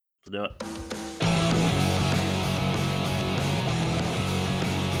do it.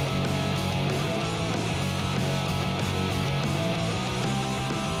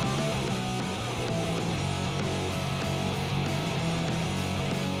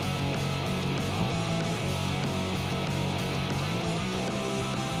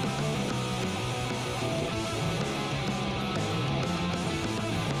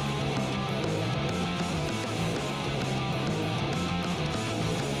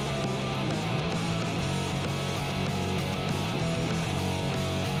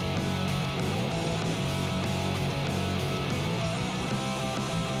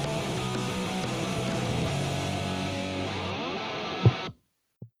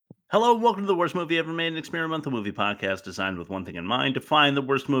 Hello, and welcome to the Worst Movie Ever Made, an experimental movie podcast designed with one thing in mind: to find the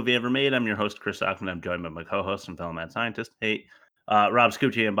worst movie ever made. I'm your host, Chris Stockman. I'm joined by my co-host and fellow mad scientist, Rob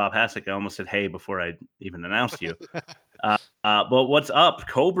Scucci and Bob Hassick. I almost said hey before I even announced you. But what's up?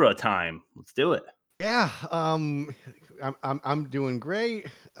 Cobra time. Let's do it. Yeah, I'm doing great.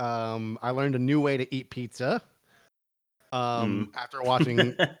 I learned a new way to eat pizza. After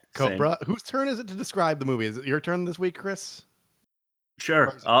watching Cobra. Whose turn is it to describe the movie? Is it your turn this week, Chris?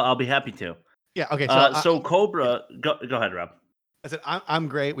 Sure, I'll be happy to. Yeah. Okay. So Cobra. Yeah. Go ahead, Rob. I said I'm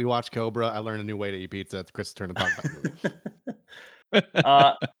great. We watched Cobra. I learned a new way to eat pizza. It's Chris' turn to talk about the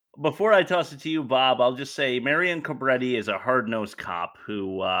movie. Before I toss it to you, Bob, I'll just say Marion Cobretti is a hard-nosed cop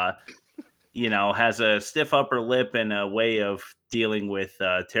who, has a stiff upper lip and a way of dealing with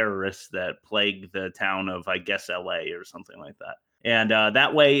terrorists that plague the town of, I guess, L.A. or something like that. And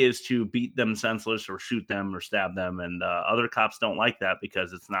that way is to beat them senseless or shoot them or stab them. And other cops don't like that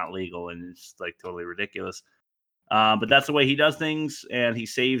because it's not legal and it's like totally ridiculous. But that's the way he does things. And he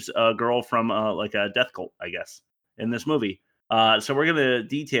saves a girl from like a death cult, I guess, in this movie. So we're going to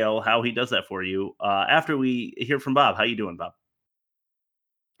detail how he does that for you after we hear from Bob. How you doing, Bob?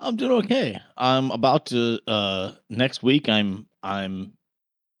 I'm doing okay. I'm about to next week.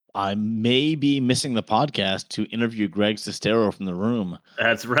 I may be missing the podcast to interview Greg Sestero from The Room.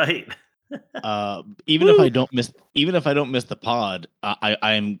 That's right. Even if I don't miss the pod, I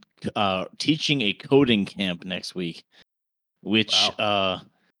am teaching a coding camp next week, which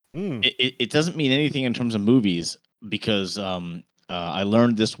it doesn't mean anything in terms of movies because I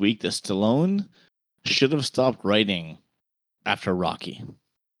learned this week that Stallone should have stopped writing after Rocky.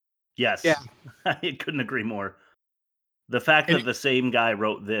 Yes. Yeah. I couldn't agree more. The fact that the same guy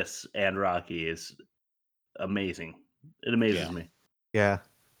wrote this and Rocky is amazing. It amazes me. Yeah.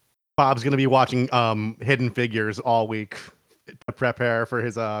 Bob's going to be watching Hidden Figures all week to prepare for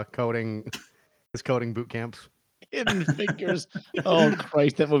his coding boot camp. Hidden Figures. Oh,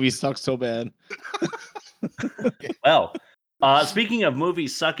 Christ. That movie sucks so bad. Well, speaking of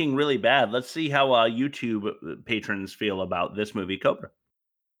movies sucking really bad, let's see how YouTube patrons feel about this movie, Cobra.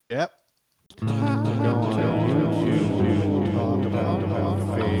 Yep.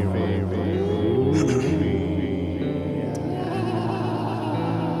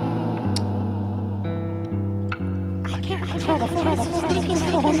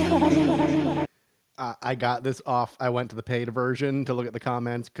 I got this off. I went to the paid version to look at the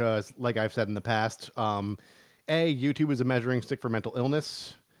comments because, like I've said in the past, YouTube is a measuring stick for mental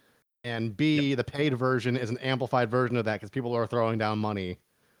illness, and B, the paid version is an amplified version of that because people are throwing down money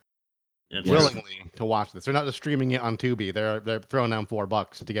willingly to watch this. They're not just streaming it on Tubi. They're throwing down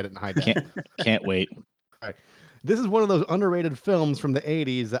 $4 to get it in high def. Can't wait. All right. This is one of those underrated films from the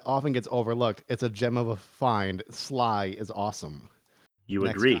 80s that often gets overlooked. It's a gem of a find. Sly is awesome. You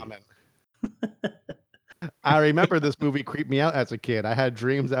agree. Comment. I remember this movie creeped me out as a kid. I had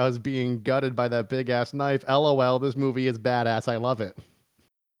dreams I was being gutted by that big ass knife. LOL, this movie is badass. I love it.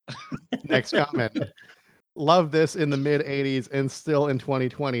 Next comment. Love this in the mid 80s and still in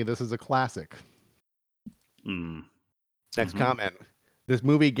 2020. This is a classic. Next comment. This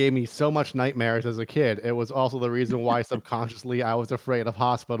movie gave me so much nightmares as a kid. It was also the reason why subconsciously I was afraid of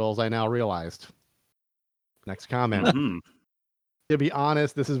hospitals, I now realized. Next comment. To be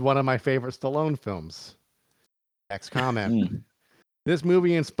honest, this is one of my favorite Stallone films. Next comment. This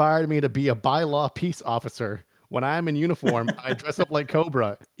movie inspired me to be a bylaw peace officer. When I'm in uniform, I dress up like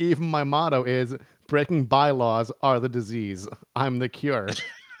Cobra. Even my motto is, breaking bylaws are the disease. I'm the cure.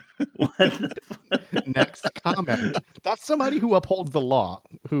 Next comment. That's somebody who upholds the law,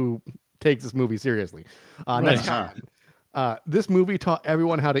 who takes this movie seriously. Next comment. This movie taught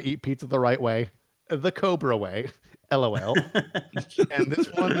everyone how to eat pizza the right way, the Cobra way. LOL. And this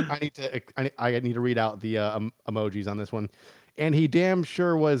one, I need to read out the emojis on this one. And he damn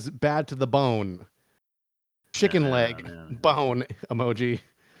sure was bad to the bone. Chicken leg bone emoji.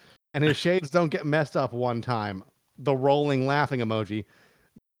 And his shades don't get messed up one time. The rolling laughing emoji.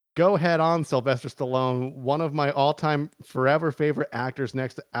 Go head on, Sylvester Stallone, one of my all-time forever favorite actors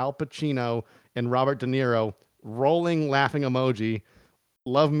next to Al Pacino and Robert De Niro. Rolling laughing emoji.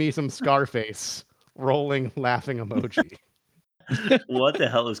 Love me some Scarface. Rolling laughing emoji. What the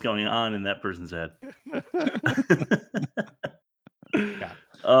hell is going on in that person's head? Yeah.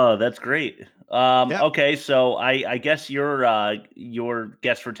 Oh, that's great. Yep. Okay, so I guess your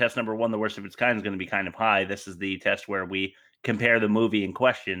guess for test number 1, the worst of its kind, is going to be kind of high. This is the test where we compare the movie in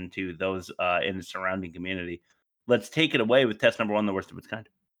question to those in the surrounding community. Let's take it away with test number 1, the worst of its kind.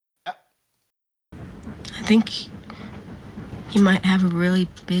 I think you might have a really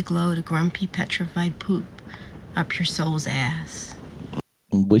big load of grumpy, petrified poop up your soul's ass.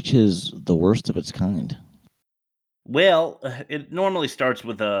 Which is the worst of its kind? Well, it normally starts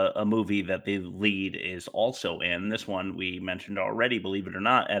with a movie that the lead is also in. This one we mentioned already, believe it or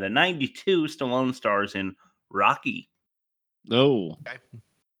not. At a 92, Stallone stars in Rocky. Oh.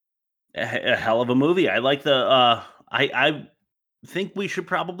 A hell of a movie. I like the I think we should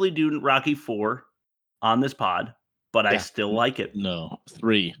probably do Rocky 4 on this pod, but I still like it. No,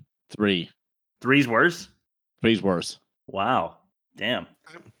 3. 3's worse? 3's worse. Wow. Damn.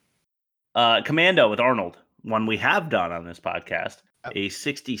 Commando with Arnold, one we have done on this podcast, a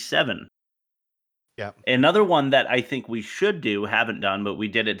 67. Yeah. Another one that I think we should do, haven't done, but we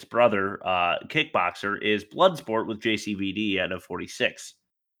did its brother, Kickboxer, is Bloodsport with JCVD at a 46.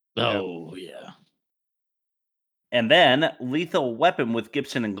 Oh, yeah. And then Lethal Weapon with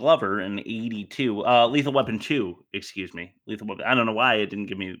Gibson and Glover in 82. Lethal Weapon 2, excuse me. Lethal Weapon. I don't know why it didn't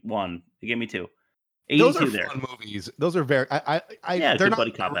give me 1. It gave me 2. 82 Those are there. fun movies. Those are very. Yeah, they're good not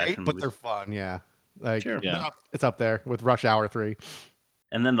buddy cop great, action but movies. they're fun. Yeah, like Sure. Yeah. it's up there with Rush Hour 3.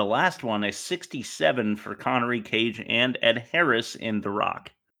 And then the last one, a 67 for Connery, Cage, and Ed Harris in The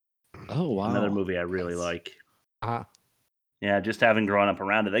Rock. Oh, wow. Another movie I really like. Uh-huh. Yeah, just having grown up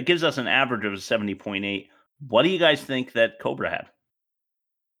around it. That gives us an average of a 70.8. What do you guys think that Cobra had?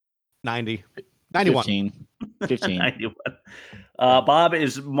 90. 91. 15. 91. Bob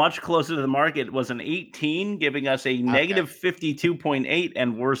is much closer to the mark. It was an 18, giving us a negative 52.8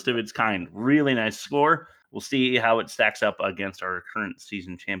 and worst of its kind. Really nice score. We'll see how it stacks up against our current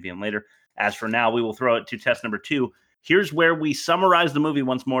season champion later. As for now, we will throw it to test number 2. Here's where we summarize the movie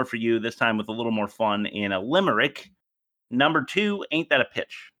once more for you, this time with a little more fun in a limerick. Number 2, Ain't That a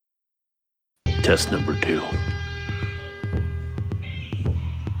Pitch? Test number 2.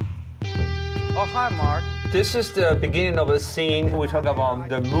 Oh, hi, Mark. This is the beginning of a scene. We talk about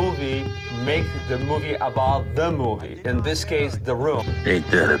the movie, make the movie about the movie. In this case, The Room. Ain't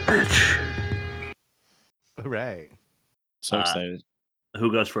that a bitch? Hooray. So excited.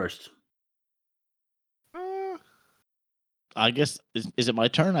 Who goes first? I guess, is it my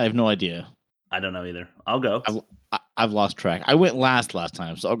turn? I have no idea. I don't know either. I'll go. I've lost track. I went last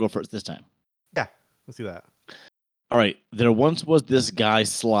time, so I'll go first this time. Yeah, let's do that. All right. There once was this guy,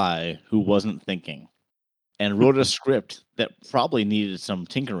 Sly, who wasn't thinking and wrote a script that probably needed some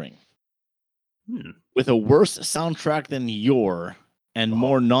tinkering. With a worse soundtrack than your and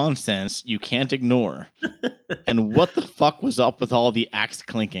more nonsense you can't ignore. And what the fuck was up with all the axe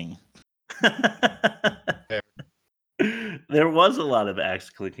clinking? There was a lot of axe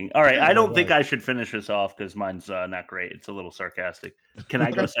clicking. All right, I don't think I should finish this off because mine's not great. It's a little sarcastic. Can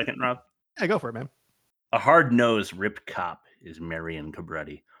I go second, Rob? Yeah, go for it, man. A hard-nosed, ripped cop is Marion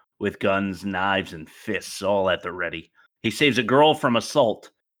Cobretti, with guns, knives, and fists all at the ready. He saves a girl from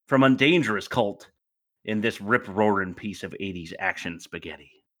assault, from a dangerous cult, in this rip-roaring piece of 80s action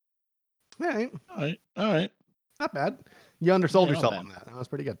spaghetti. Yeah, All right. not bad. You undersold Yeah, yourself not on that. That was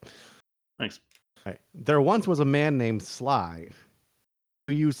pretty good. Thanks. All right. There once was a man named Sly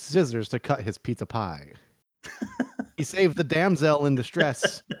who used scissors to cut his pizza pie. He saved the damsel in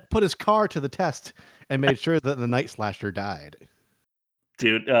distress, put his car to the test, and made sure that the night slasher died.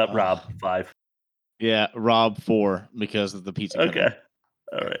 Dude, Rob, 5. Yeah, Rob 4 because of the pizza. Okay. Cutting.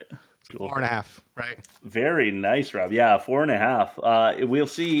 All right. Cool. 4.5, right? Very nice, Rob. Yeah, 4.5. We'll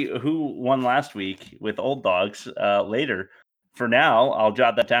see who won last week with Old Dogs later. For now, I'll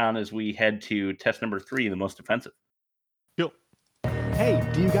jot that down as we head to test number 3, the most offensive. Cool. Hey,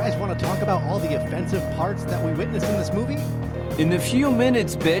 do you guys want to talk about all the offensive parts that we witnessed in this movie? In a few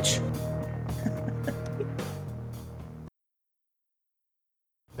minutes, bitch.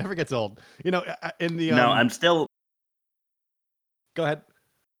 Never gets old. You know, in the... No, I'm still... Go ahead.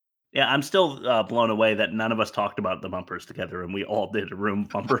 Yeah, I'm still blown away that none of us talked about the bumpers together and we all did a room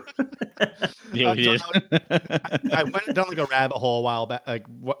bumper. Yeah, we did. I went down like a rabbit hole a while back, like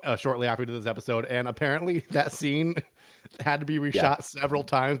shortly after we did this episode, and apparently that scene had to be reshot several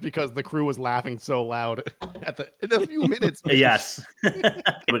times because the crew was laughing so loud in a few minutes. Yes.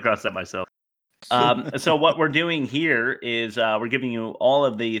 Came across that myself. So what we're doing here is we're giving you all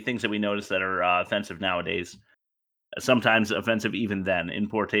of the things that we notice that are offensive nowadays. Sometimes offensive even then, in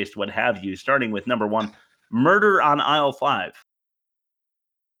poor taste, what have you. Starting with number 1, murder on aisle 5.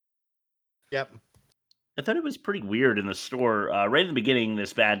 Yep. I thought it was pretty weird in the store. Right in the beginning,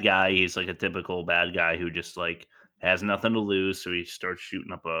 this bad guy, he's like a typical bad guy who just like has nothing to lose, so he starts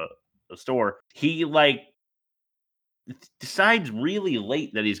shooting up a store. He like decides really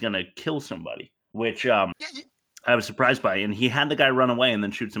late that he's gonna kill somebody, which I was surprised by, and he had the guy run away and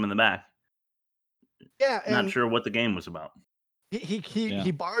then shoots him in the back. Yeah, and not sure what the game was about.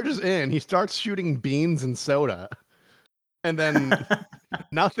 He barges in, he starts shooting beans and soda, and then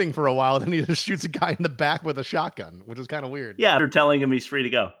nothing for a while. Then he just shoots a guy in the back with a shotgun, which is kind of weird. Yeah, they're telling him he's free to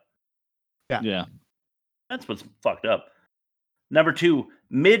go. Yeah. That's what's fucked up. Number 2,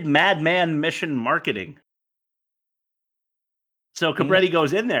 mid-madman mission marketing. So Cabretti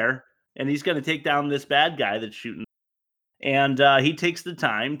goes in there, and he's going to take down this bad guy that's shooting. And he takes the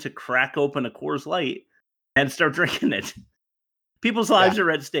time to crack open a Coors Light and start drinking it. People's lives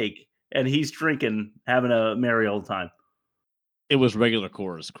are at stake, and he's drinking, having a merry old time. It was regular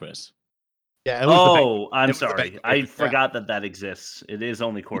Coors, Chris. Yeah. I'm sorry. I forgot that exists. It is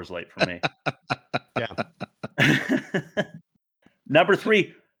only Coors Light for me. Yeah. Number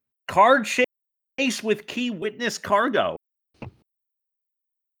 3, car chase with key witness cargo.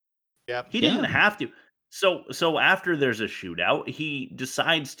 Yep. He didn't have to. So after there's a shootout, he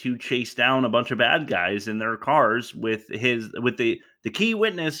decides to chase down a bunch of bad guys in their cars with the key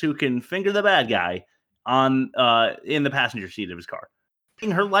witness who can finger the bad guy on in the passenger seat of his car,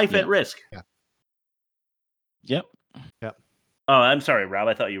 putting her life at risk. Yeah. Yep. Yep. Oh, I'm sorry, Rob.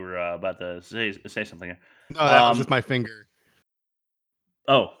 I thought you were about to say something. No, that was just my finger.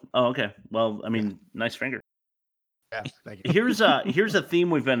 Oh, okay. Well, I mean, nice finger. Yeah, thank you. Here's a theme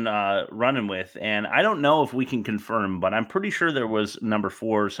we've been running with, and I don't know if we can confirm, but I'm pretty sure there was number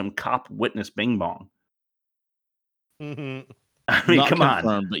 4, some cop witness bing bong. Mm-hmm. I mean, Not come confirmed,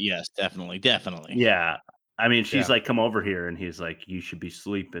 on. but yes, definitely. Yeah. I mean, she's like, come over here, and he's like, you should be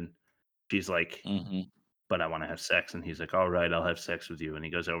sleeping. She's like, but I want to have sex, and he's like, all right, I'll have sex with you, and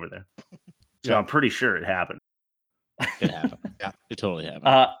he goes over there. So I'm pretty sure it happened. It happened. Yeah, it totally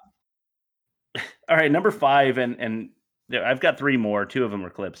happened. All right, number 5, and I've got 3 more. 2 of them are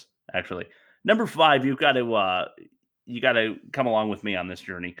clips, actually. Number 5, you got to come along with me on this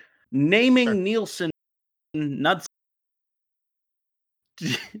journey. Naming Nielsen nuts.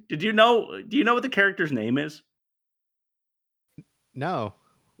 Did you know? Do you know what the character's name is? No.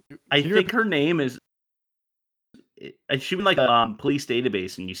 I think her name is. She was like a police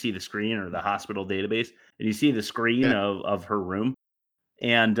database, and you see the screen, or the hospital database, and you see the screen of her room.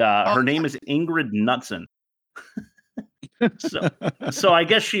 And her name is Ingrid Knudsen. so I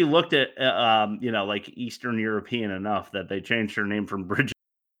guess she looked at like Eastern European enough that they changed her name from Bridget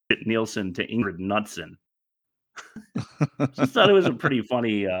Nielsen to Ingrid Knudsen. Just thought it was a pretty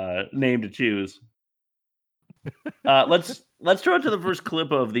funny name to choose. Let's throw it to the first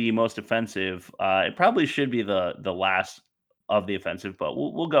clip of the most offensive. It probably should be the last of the offensive, but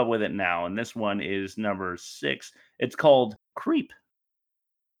we'll go with it now. And this one is number 6. It's called Creep.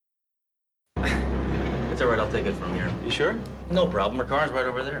 It's all right, I'll take it from here. You sure? No problem. Her car's right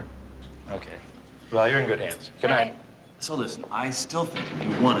over there. Okay. Well, you're in good hands. Good night. So listen, I still think if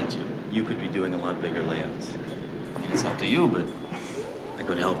you wanted to, you could be doing a lot bigger layouts. I mean, it's up to you, but I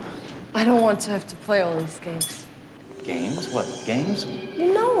could help. I don't want to have to play all these games. Games? What, games?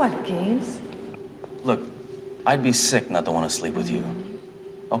 You know what games? Look, I'd be sick not to want to sleep with you.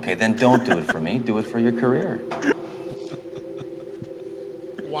 Okay, then don't do it for me. Do it for your career.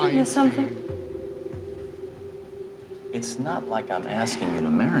 Why? Hear something? It's not like I'm asking you to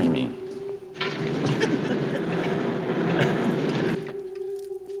marry me.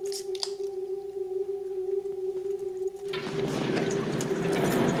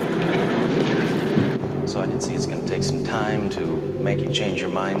 So I can see it's going to take some time to make you change your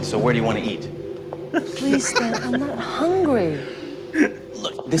mind. So where do you want to eat? Please, Stan, I'm not hungry.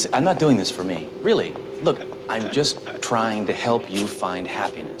 Look, I'm not doing this for me. Really. Look, I'm just trying to help you find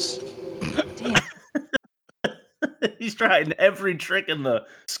happiness. Damn. He's trying every trick in the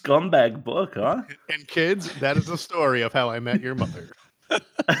scumbag book, huh? And kids, that is the story of how I met your mother.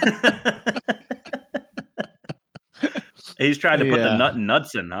 He's trying to put the nut in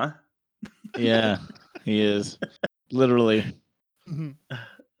nuts in, huh? Yeah, he is. Literally.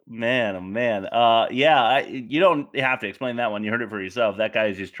 Man, oh man. Yeah, you don't have to explain that one. You heard it for yourself. That guy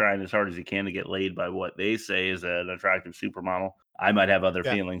is just trying as hard as he can to get laid by what they say is an attractive supermodel. I might have other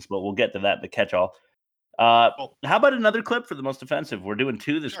feelings, but we'll get to that in the catch-all. How about another clip for the most offensive? We're doing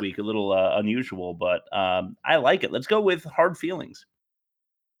 2 this week, a little unusual, but I like it. Let's go with hard feelings.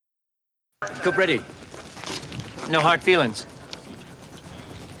 Cobra, no hard feelings.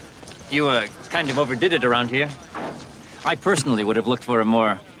 You kind of overdid it around here. I personally would have looked for a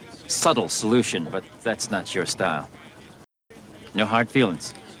more subtle solution, but that's not your style. No hard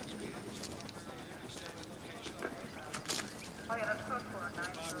feelings.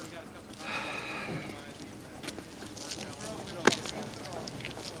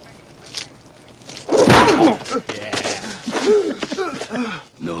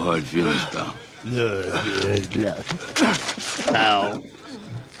 No hard feelings, pal. No. Ow.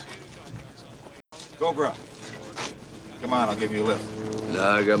 Cobra. Come on, I'll give you a lift.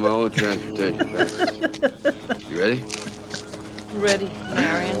 Nah, I got my own transportation. You ready? Ready,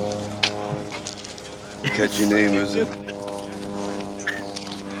 Marion. Catch your name, is it?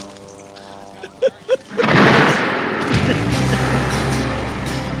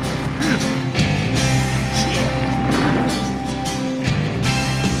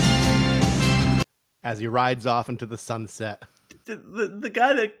 As he rides off into the sunset. The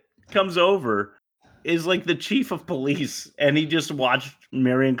guy that comes over is like the chief of police, and he just watched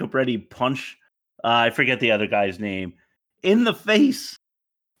Marion Cobra punch, I forget the other guy's name, in the face.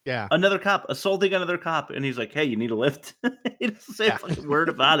 Yeah. Another cop, assaulting another cop, and he's like, hey, you need a lift? He doesn't say a fucking word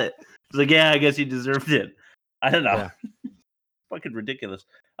about it. He's like, yeah, I guess he deserved it. I don't know. Yeah. Fucking ridiculous.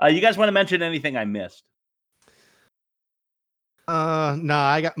 You guys want to mention anything I missed? No,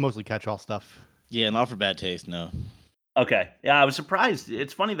 I got mostly catch-all stuff. Yeah, not for bad taste, no. Okay. Yeah, I was surprised.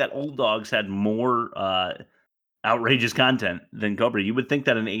 It's funny that Old Dogs had more outrageous content than Cobra. You would think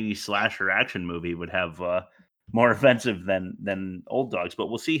that an 80s slasher action movie would have more offensive than Old Dogs, but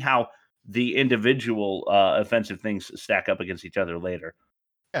we'll see how the individual offensive things stack up against each other later.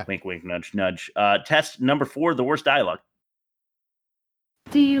 Yeah. Wink, wink, nudge, nudge. Test number 4, the worst dialogue.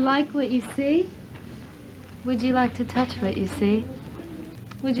 Do you like what you see? Would you like to touch what you see?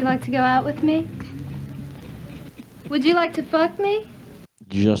 Would you like to go out with me? Would you like to fuck me?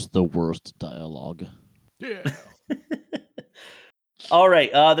 Just the worst dialogue. Yeah. All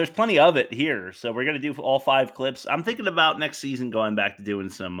right. There's plenty of it here. So we're going to do all 5 clips. I'm thinking about next season going back to doing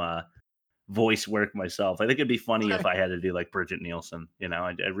some voice work myself. I think it'd be funny if I had to do like Bridget Nielsen. You know,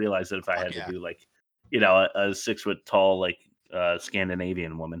 I realized that if I had to do like, you know, a 6 foot tall, like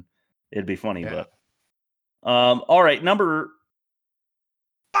Scandinavian woman, it'd be funny. Yeah. But all right. Number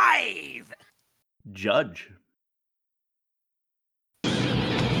 5. Judge.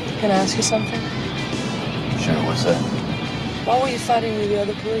 Can I ask you something? Sure, what's that? Why were you fighting with the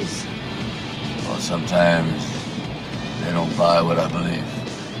other police? Well, sometimes they don't buy what I believe.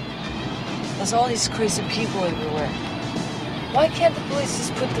 There's all these crazy people everywhere. Why can't the police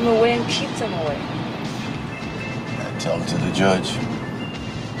just put them away and keep them away? I tell it to the judge.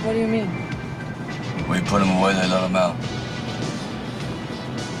 What do you mean? We put them away, they let them out.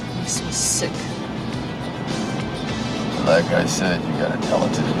 Makes me sick. Like I said, you gotta tell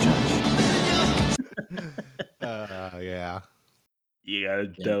it to the judge. Yeah. You gotta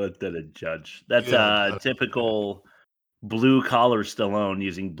tell it to the judge. That's typical blue collar Stallone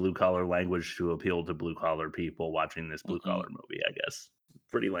using blue collar language to appeal to blue collar people watching this blue collar movie, I guess.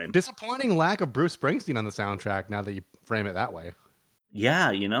 Pretty lame. Disappointing lack of Bruce Springsteen on the soundtrack now that you frame it that way.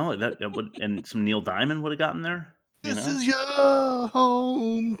 Yeah, you know, that would, and some Neil Diamond would have gotten there. This is your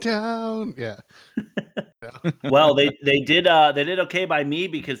hometown. Yeah. Well, they did okay by me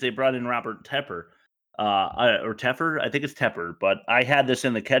because they brought in Robert Tepper. Or Teffer, I think it's Tepper, but I had this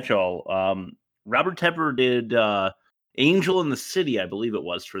in the catch-all. Robert Tepper did Angel in the City, I believe it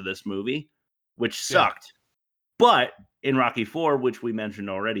was, for this movie, which sucked. But in Rocky IV, which we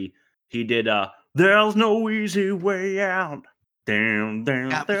mentioned already, he did There's No Easy Way Out. Down,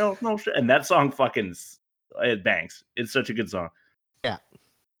 down, there's no shit. And that song fucking it bangs. It's such a good song. Yeah.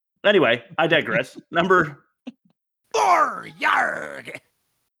 Anyway, I digress. Number 4, Yarg.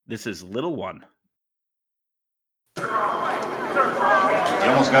 This is Little One. You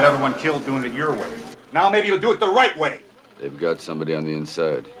almost got everyone killed doing it your way. Now maybe you'll do it the right way. They've got somebody on the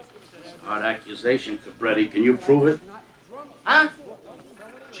inside. Hard accusation, Cobra. Can you prove it? Huh?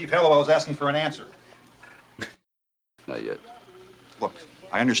 Chief Hello, I was asking for an answer. Not yet. Look,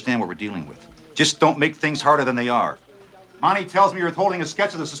 I understand what we're dealing with. Just don't make things harder than they are. Monty tells me you're holding a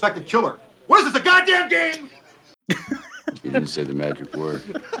sketch of the suspected killer. What is this, a goddamn game? You didn't say the magic word.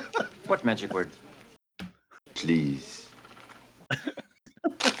 What magic word? Please.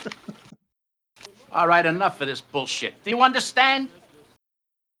 All right, enough of this bullshit. Do you understand?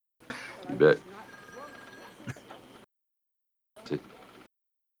 You bet. That's it.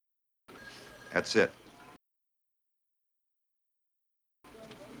 That's it.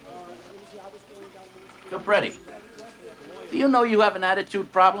 Cobretti, do you know you have an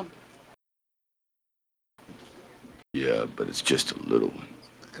attitude problem? Yeah, but it's just a little one.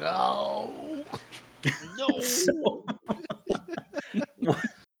 Oh. No.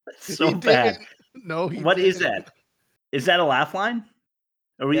 So He bad. didn't. No, he What is didn't. that? Is that a laugh line?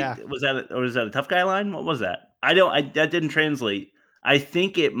 Yeah. Was that a tough guy line? What was that? That didn't translate. I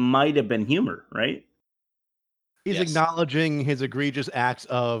think it might have been humor, right? He's acknowledging his egregious acts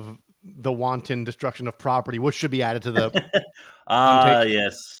of the wanton destruction of property, which should be added to the.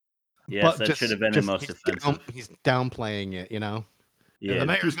 Yes. Yes, that should have been the most offensive. He's downplaying it, you know. Yeah, the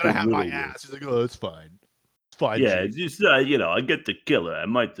mayor's just gonna a have my little ass. He's like, oh, it's fine. It's fine. Yeah, Chief." just I get the killer. I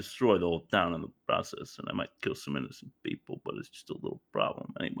might destroy the whole town in the process, and I might kill some innocent people, but it's just a little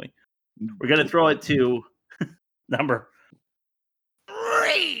problem anyway. We're gonna throw it to number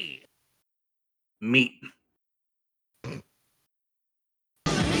 3. Meat.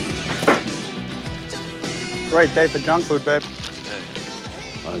 Great day for junk food, babe.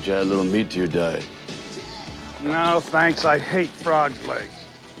 Why don't you add a little meat to your diet? No, thanks. I hate frog's legs.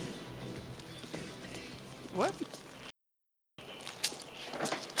 What?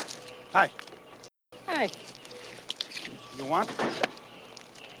 Hi. Hi. You want?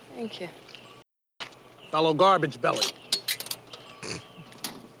 Thank you. Fellow garbage belly.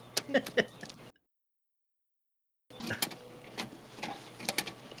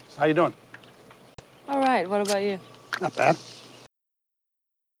 How you doing? All right, what about you? Not bad.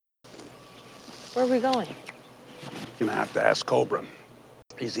 Where are we going? You're gonna have to ask Cobra.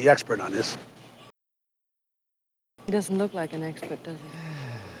 He's the expert on this. He doesn't look like an expert, does he?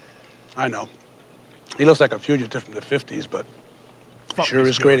 I know. He looks like a fugitive from the 50s, but sure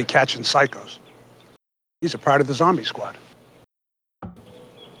is great at catching psychos. He's a part of the zombie squad.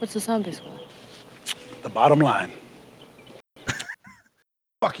 What's the zombie squad? The bottom line.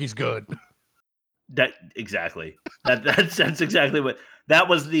 Fuck, he's good. That's exactly what that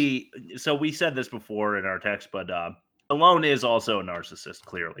was. So we said this before in our text, but Stallone is also a narcissist,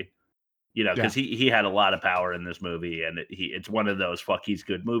 clearly. Because he had a lot of power in this movie, and it's one of those fuck he's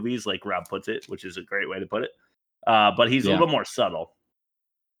good movies, like Rob puts it, which is a great way to put it. But he's a little more subtle.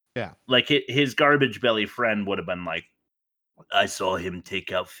 Yeah, like his garbage belly friend would have been like, I saw him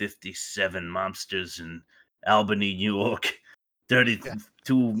take out 57 mobsters in Albany, New York,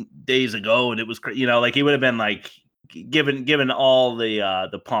 32 days ago, and it was crazy. Like he would have been like given all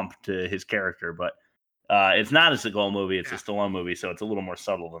the pump to his character, but it's not a Seagal movie; it's a Stallone movie, so it's a little more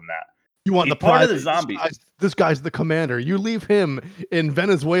subtle than that. You want He's the part of the prize? zombie. This guy's the commander. You leave him in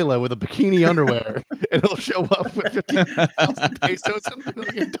Venezuela with a bikini underwear, and he'll show up with 50,000 pesos and $1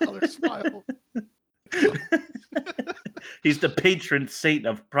 million file. He's the patron saint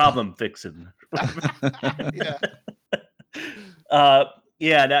of problem fixing. Now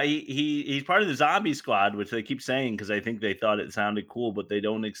he's part of the zombie squad, which they keep saying because I think they thought it sounded cool, but they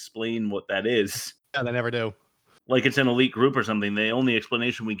don't explain what that is. Yeah, they never do. Like it's an elite group or something. The only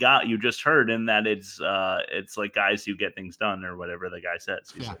explanation we got, you just heard, in that it's like guys who get things done or whatever the guy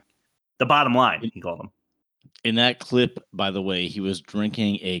says. He's like, the bottom line, he called them. In that clip, by the way, he was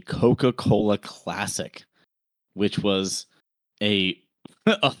drinking a Coca-Cola Classic, which was a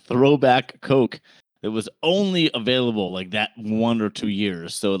throwback Coke that was only available like that 1 or 2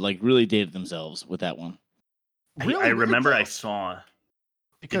 years. So it like really dated themselves with that one. I remember I saw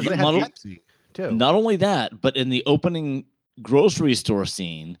because they had Pepsi too. Not only that, but in the opening grocery store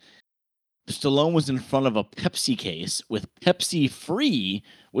scene, Stallone was in front of a Pepsi case with Pepsi Free,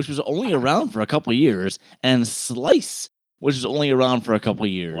 which was only around for a couple of years, and Slice, which was only around for a couple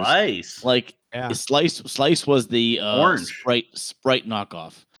of years. Slice, like Slice was the orange Sprite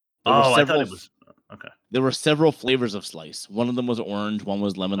knockoff. I thought it was okay. There were several flavors of Slice. One of them was orange, one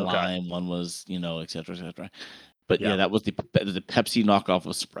was lemon lime, one was et cetera, et cetera. But yeah, that was the Pepsi knockoff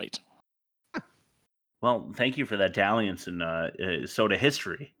of Sprite. Well, thank you for that dalliance in soda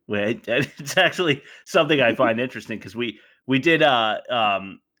history. It's actually something I find interesting because we did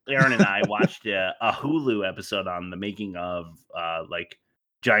Aaron and I watched a Hulu episode on the making of like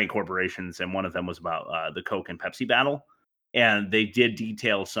giant corporations, and one of them was about the Coke and Pepsi battle, and they did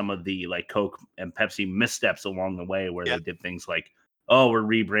detail some of the like Coke and Pepsi missteps along the way, where they did things like, oh, we're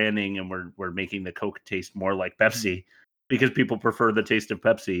rebranding and we're making the Coke taste more like Pepsi because people prefer the taste of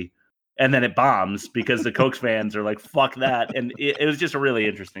Pepsi. And then it bombs because the Coke fans are like, fuck that. And it was just a really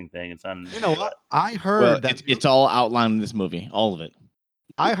interesting thing. It's on. You know what? I heard that it's all outlined in this movie, all of it.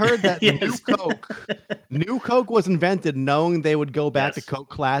 I heard that Yes. New Coke was invented knowing they would go back to Coke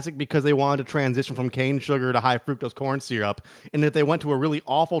Classic because they wanted to transition from cane sugar to high fructose corn syrup. And if they went to a really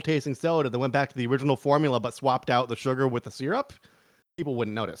awful tasting soda that went back to the original formula but swapped out the sugar with the syrup, people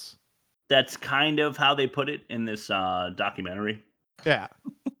wouldn't notice. That's kind of how they put it in this documentary. Yeah.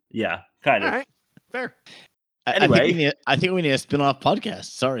 Yeah, kind of. All right. Fair. Anyway. I think we need a spin-off podcast.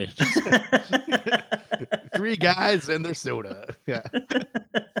 Sorry. 3 guys and their soda. Yeah.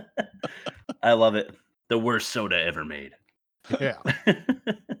 I love it. The worst soda ever made. Yeah.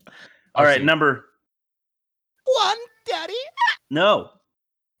 All right, number 1, Daddy. No.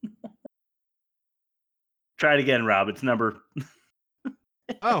 Try it again, Rob. It's number.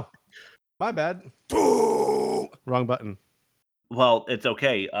 Oh, my bad. Wrong button. Well, it's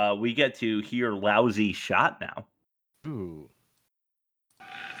okay. We get to hear Lousy Shot now. Ooh.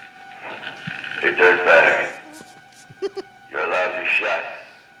 Hey, dirtbag. You're a lousy shot.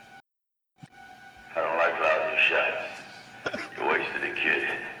 I don't like lousy shots. You wasted a kid.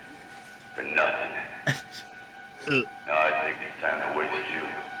 For nothing. Now I think it's time to waste you.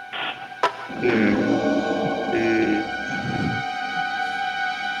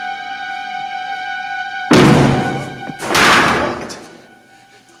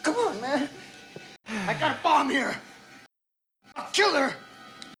 Come on, man. I got a bomb here. A killer.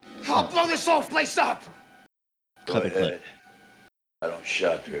 I'll blow this whole place up. Go ahead. I don't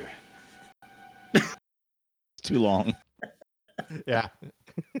shop here. Too long. Yeah.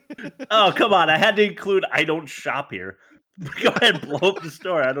 Oh, come on. I had to include I don't shop here. Go ahead and blow up the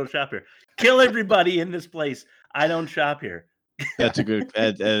store. I don't shop here. Kill everybody in this place. I don't shop here. That's a good.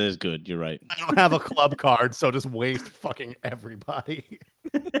 That is good. You're right. I don't have a club card, so just waste fucking everybody.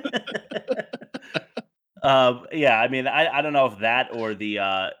 Yeah, I mean, I don't know if that or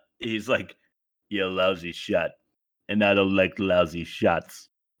the he's like, you lousy shot, and I don't like lousy shots.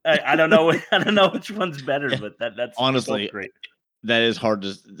 I don't know. I don't know which one's better, but that's honestly great. That is hard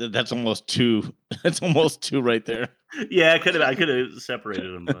to. That's almost 2. That's almost 2 right there. Yeah, I could have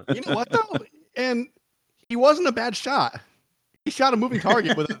separated them. But. You know what though? And he wasn't a bad shot. He shot a moving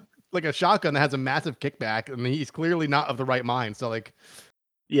target with like a shotgun that has a massive kickback, and he's clearly not of the right mind. So like,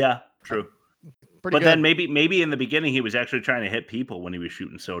 yeah, true. But good. then maybe in the beginning he was actually trying to hit people when he was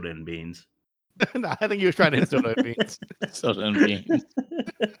shooting soda and beans. No, I think he was trying to hit soda and beans. Soda and beans.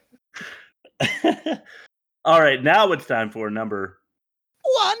 All right, now it's time for number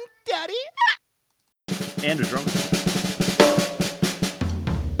 1, Daddy. And a drunk.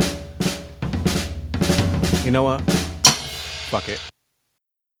 You know what? Fuck it.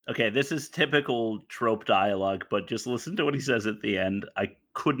 Okay, this is typical trope dialogue, but just listen to what he says at the end. I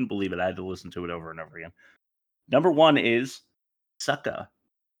couldn't believe it. I had to listen to it over and over again. Number 1 is sucka.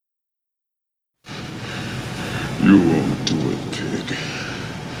 You won't do it, pig.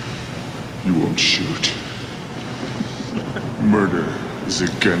 You won't shoot. Murder is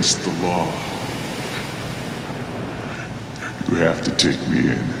against the law. You have to take me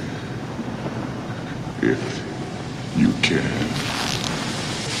in. If you can.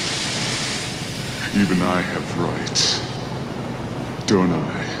 Even I have rights. Don't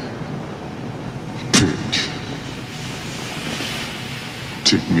I? Pig.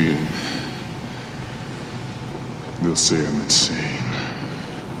 Take me in. They'll say I'm insane.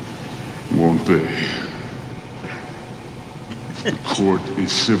 Won't they? The court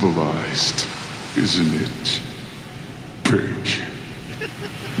is civilized, isn't it? Pig.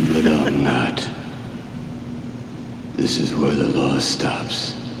 But I'm not. This is where the law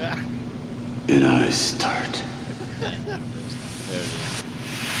stops. And I start.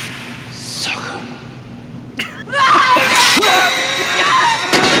 Suck 'em.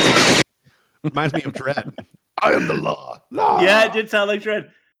 Reminds me of Dredd. I am the law. Yeah, it did sound like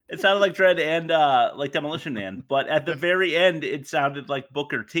Dredd. It sounded like Dredd and like Demolition Man, but at the very end, it sounded like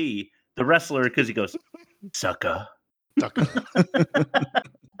Booker T, the wrestler, because he goes, "Sucker."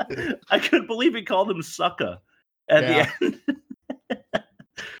 I couldn't believe he called him "sucker" at the end.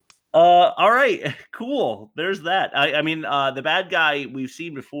 All right, cool. There's that. I mean, the bad guy we've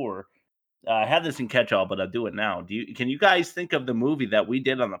seen before. I had this in catch-all, but I'll do it now. Can you guys think of the movie that we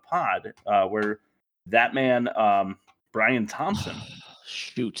did on the pod where that man, Brian Thompson,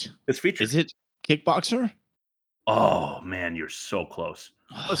 shoot, is featured? Is it Kickboxer? Oh man, you're so close.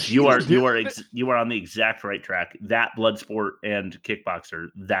 You are on the exact right track. That Bloodsport and Kickboxer,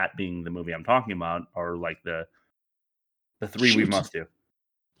 that being the movie I'm talking about, are like the 3 we must do.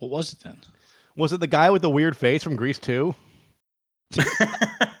 What was it then? Was it the guy with the weird face from Grease 2?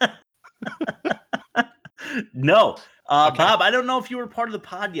 No. Bob, I don't know if you were part of the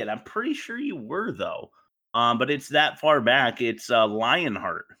pod yet. I'm pretty sure you were, though. But it's that far back. It's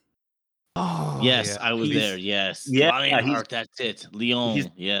Lionheart. Oh, yes, yeah. I was there. Yes, Yeah, Lionheart. That's it.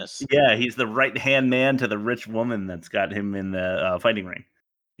 Leon. Yes. Yeah, he's the right hand man to the rich woman that's got him in the fighting ring.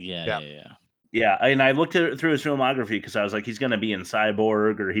 Yeah. Yeah, and I looked through his filmography because I was like, he's going to be in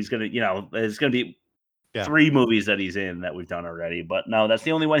Cyborg, or he's going to, there's going to be 3 movies that he's in that we've done already. But no, that's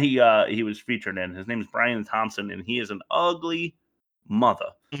the only one he was featured in. His name is Brian Thompson, and he is an ugly mother.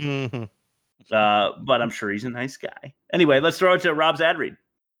 Mm-hmm. But I'm sure he's a nice guy. Anyway, let's throw it to Rob's ad read.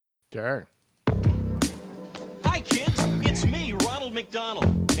 Sure. Hi, kids. It's me, Ronald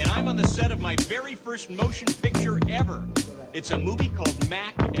McDonald, and I'm on the set of my very first motion picture ever. It's a movie called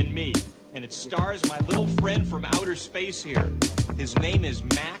Mac and Me, and it stars my little friend from outer space here. His name is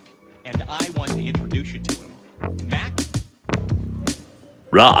Mac, and I want to introduce you to him. Mac?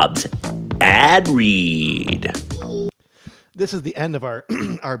 Rob's ad read. This is the end of our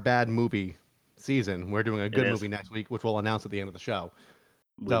our bad movie season. We're doing a good movie next week, which we'll announce at the end of the show.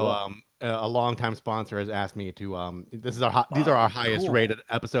 A longtime sponsor has asked me to. These are our highest rated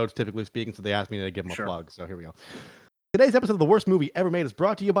episodes, typically speaking. So they asked me to give them a plug. So here we go. Today's episode of the worst movie ever made is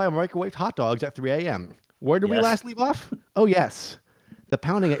brought to you by microwaved hot dogs at 3 a.m. Where did we last leave off? Oh yes, the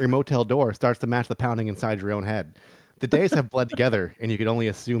pounding at your motel door starts to match the pounding inside your own head. The days have bled together, and you can only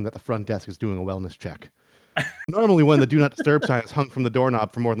assume that the front desk is doing a wellness check. Normally, when the Do Not Disturb sign is hung from the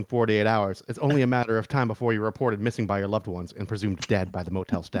doorknob for more than 48 hours, it's only a matter of time before you're reported missing by your loved ones and presumed dead by the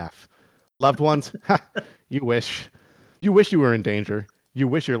motel staff. Loved ones? You wish. You wish you were in danger. You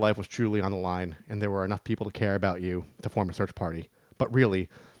wish your life was truly on the line and there were enough people to care about you to form a search party. But really,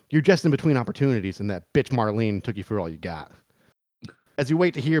 you're just in between opportunities and that bitch Marlene took you for all you got. As you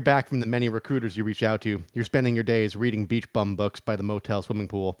wait to hear back from the many recruiters you reach out to, you're spending your days reading beach bum books by the motel swimming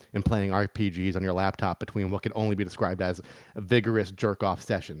pool and playing RPGs on your laptop between what can only be described as vigorous jerk-off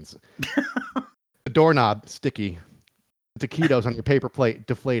sessions. The doorknob, sticky. The taquitos on your paper plate,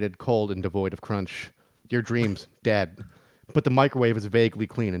 deflated, cold, and devoid of crunch. Your dreams, dead. But the microwave is vaguely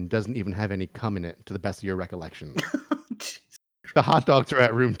clean and doesn't even have any cum in it, to the best of your recollection. The hot dogs are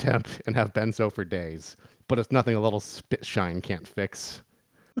at room temp and have been so for days. But it's nothing a little spit shine can't fix.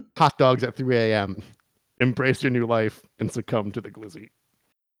 Hot dogs at 3 a.m. Embrace your new life and succumb to the glizzy.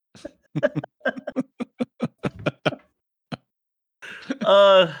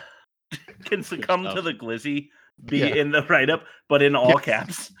 Can succumb to the glizzy be in the write-up, but in all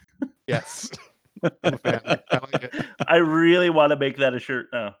caps? Yes. I'm a fan. I like it. I really want to make that a shirt.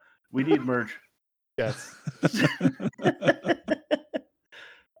 Oh, we need merch. Yes.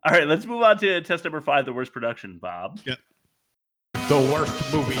 All right, let's move on to test number 5, the worst production, Bob. Yep. The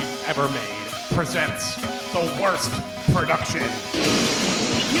worst movie ever made presents the worst production.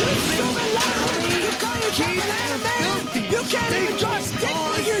 You can't even draw stick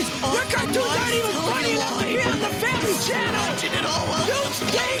figures. Your cartoons aren't even funny enough to be on the Family Channel. You did all well. You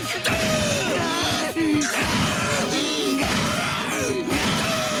stink.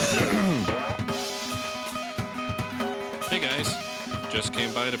 Hey guys, just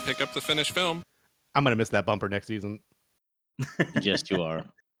came by to pick up the finished film. I'm gonna miss that bumper next season. Yes, you are.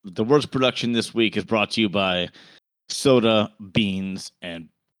 The worst production this week is brought to you by Soda, Beans, and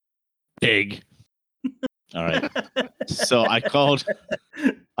Pig. All right. So I called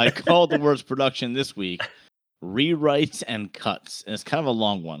the worst production this week rewrites and cuts. And it's kind of a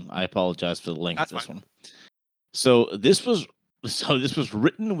long one. I apologize for the length of this one. So this was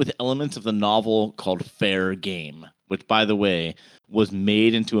written with elements of the novel called Fair Game, which, by the way, was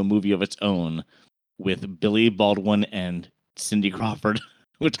made into a movie of its own with Billy Baldwin and Cindy Crawford,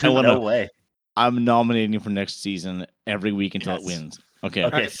 which No way. I'm nominating for next season every week until it wins. Okay.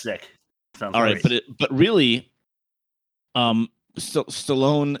 Okay, sick. Sounds All right, great. but really,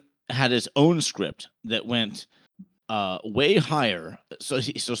 Stallone had his own script that went way higher. So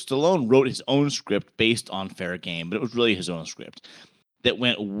Stallone wrote his own script based on Fair Game, but it was really his own script that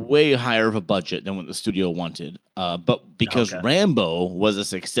went way higher of a budget than what the studio wanted. But because Rambo was a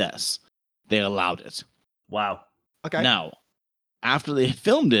success, they allowed it. Wow. Okay. Now, after they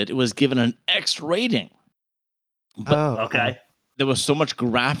filmed it, it was given an X rating. But there was so much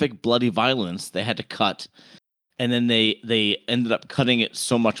graphic, bloody violence they had to cut, and then they ended up cutting it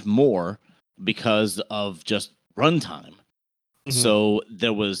so much more because of just runtime. Mhm. So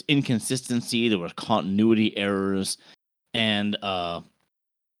there was inconsistency, there were continuity errors, and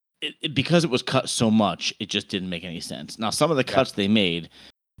because it was cut so much, it just didn't make any sense. Now, some of the cuts they made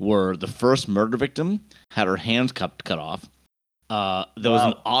were the first murder victim had her hands cut off. There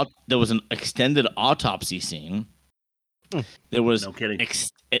was an extended autopsy scene. There was no kidding.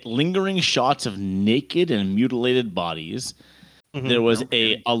 Lingering shots of naked and mutilated bodies. there was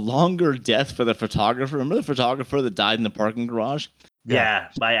a longer death for the photographer. Remember the photographer that died in the parking garage? Yeah,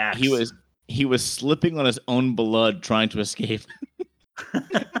 by axe. He was slipping on his own blood trying to escape.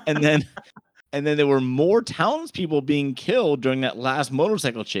 and then there were more townspeople being killed during that last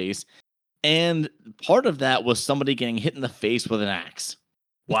motorcycle chase. And part of that was somebody getting hit in the face with an axe.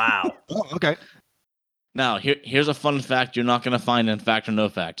 Wow. Oh, okay. Now, here's a fun fact you're not going to find in Fact or No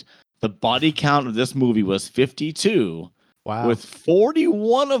Fact. The body count of this movie was 52, with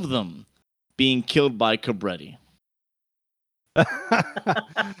 41 of them being killed by Cobretti.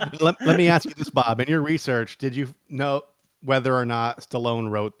 let me ask you this, Bob. In your research, did you know whether or not Stallone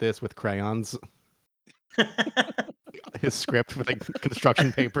wrote this with crayons? His script with like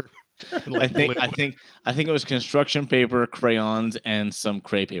construction paper. I think it was construction paper, crayons, and some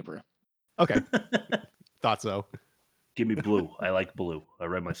cray paper. Okay. Thought so. Give me blue. I like blue. I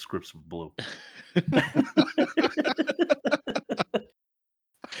write my scripts with blue.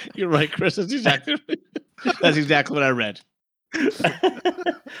 You're right, Chris. That's exactly what I read.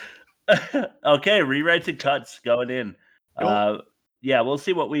 Okay, rewrites and cuts going in. Yeah, we'll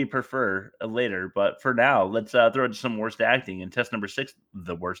see what we prefer later. But for now, let's throw in some worst acting. And test number 6,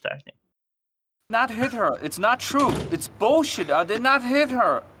 the worst acting. Not hit her. It's not true. It's bullshit. I did not hit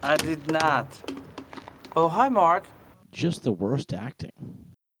her. I did not. Oh, hi, Mark. Just the worst acting.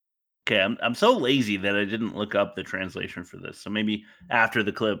 Okay, I'm so lazy that I didn't look up the translation for this. So maybe after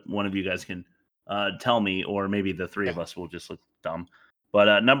the clip, one of you guys can tell me, or maybe the three of us will just look dumb.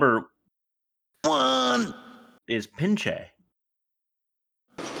 But number 1 is Pinche.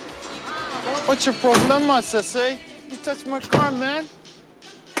 What's your problema, Sese? You touched my car, man.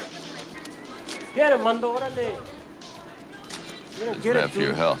 Get him, Mando. It's bad for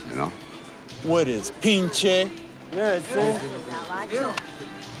your health, you know? What is pinche? Yeah, it's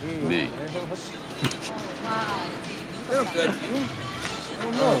Me. You're good.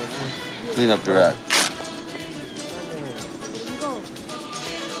 Clean up your act.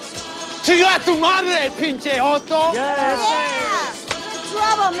 Chinga tu madre, pinche Joto! Yeah!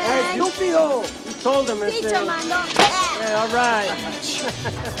 Trouble, man! Hey, Stupido! You told him it's Teach him, Mando. Yeah, all right.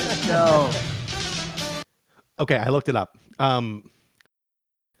 No. Okay, I looked it up.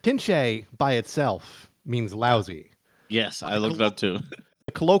 Pinche by itself means lousy. Yes, I looked it up too.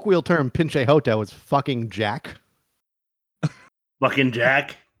 The colloquial term pinche hoto is fucking jack. Fucking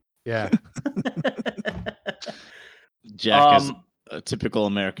Jack? Yeah. Jack is a typical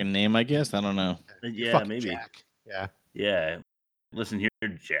American name, I guess. I don't know. Yeah, Fucking maybe. Jack. Yeah. Yeah. Listen here,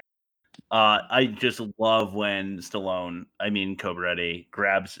 Jack. I just love when Cobretti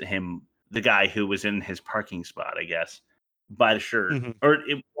grabs him, the guy who was in his parking spot, I guess, by the shirt.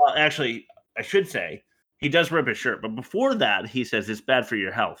 Well, actually, I should say, he does rip his shirt. But before that, he says, it's bad for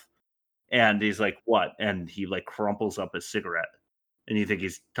your health. And he's like, what? And he like crumples up a cigarette. And you think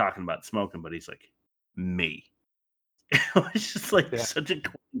he's talking about smoking, but he's like, me. It's just like such a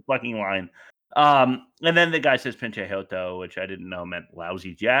cool fucking line. And then the guy says pinche hoto, which I didn't know meant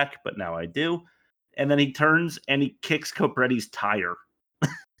lousy Jack, but now I do. And then he turns and he kicks Cobretti's tire.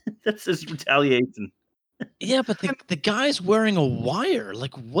 That's his retaliation. Yeah, but the guy's wearing a wire.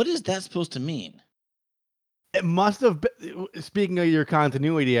 Like, what is that supposed to mean? It must have been, speaking of your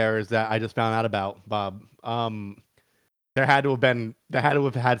continuity errors that I just found out about, Bob, there had to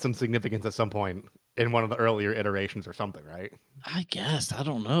have had some significance at some point in one of the earlier iterations or something, right? I guess. I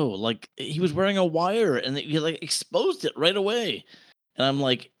don't know. Like, he was wearing a wire and he like exposed it right away. And I'm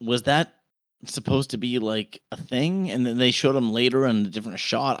like, was that supposed to be like a thing? And then they showed him later in a different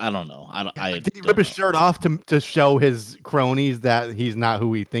shot. I don't know. Did he rip his shirt off to show his cronies that he's not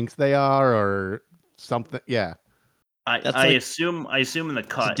who he thinks they are, or something? Yeah. I assume in the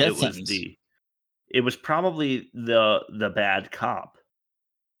cut it was probably the bad cop,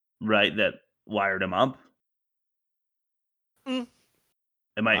 right? That wired him up. Am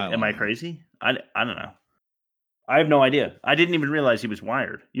I crazy? I don't know. I have no idea. I didn't even realize he was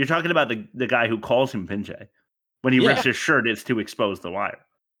wired. You're talking about the guy who calls him Pinche. When he rips his shirt, it's to expose the wire.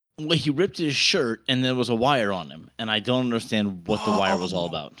 Well, he ripped his shirt and there was a wire on him, and I don't understand what the wire was all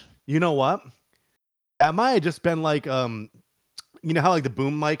about. You know what? That might have just been like, you know how like the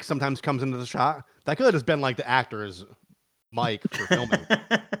boom mic sometimes comes into the shot? That could have just been like the actor's mic for filming.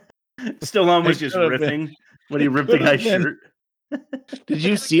 Stallone was just riffing when he ripped the guy's shirt. Did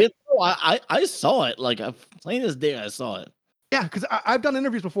you see it? I saw it. Like, plain as day, I saw it. Yeah, because I've done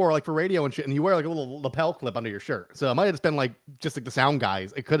interviews before, like for radio and shit, and you wear like a little lapel clip under your shirt. So it might have just been like just like the sound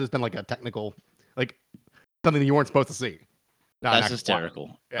guys. It could have been like a technical, like something that you weren't supposed to see. That's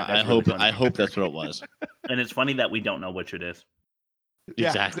hysterical. Yeah, I hope that's what it was. And it's funny that we don't know which it is.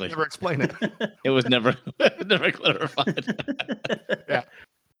 Exactly. They never explain it. It was never clarified. Yeah.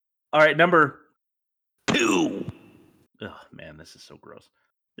 All right, number 2. Oh man, this is so gross.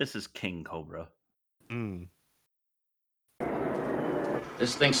 This is King Cobra.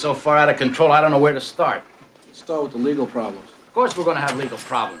 This thing's so far out of control, I don't know where to start. Start with the legal problems. Of course we're gonna have legal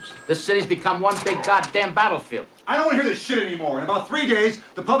problems. This city's become one big goddamn battlefield. I don't want to hear this shit anymore. In about 3 days,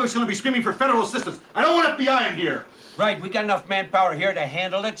 the public's going to be screaming for federal assistance. I don't want FBI in here. Right, we got enough manpower here to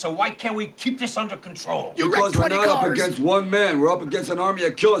handle it, so why can't we keep this under control? Because we're not up against one man. We're up against an army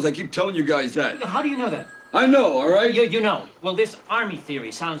of killers. I keep telling you guys that. How do you know that? I know, all right? You know. Well, this army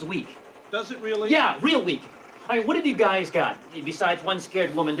theory sounds weak. Does it really? Yeah, real weak. I mean, what have you guys got, besides one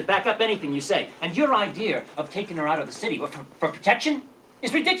scared woman, to back up anything you say? And your idea of taking her out of the city for protection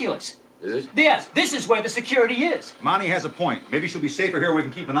is ridiculous. Is it? Yes, this is where the security is. Monty has a point. Maybe she'll be safer here where we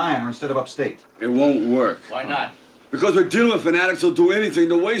can keep an eye on her instead of upstate. It won't work. Why not? Because we're dealing with fanatics who'll do anything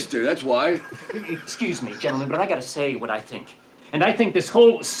to waste her. That's why. Excuse me, gentlemen, but I gotta say what I think. And I think this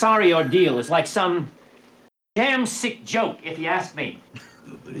whole sorry ordeal is like some damn sick joke, if you ask me.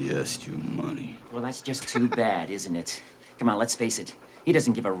 Nobody asked you money. Well, that's just too bad, isn't it? Come on, let's face it. He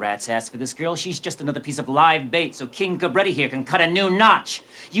doesn't give a rat's ass for this girl. She's just another piece of live bait, so King Cobra here can cut a new notch.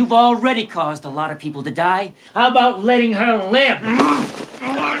 You've already caused a lot of people to die. How about letting her live?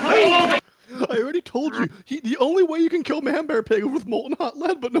 I already told you. The only way you can kill Man Bear Pig is with molten hot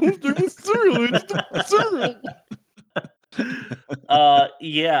lead, but no one's doing with cereal. It's cereal.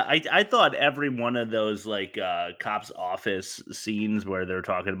 Yeah, I thought every one of those like cops office scenes where they're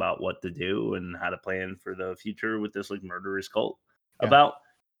talking about what to do and how to plan for the future with this like murderous cult, about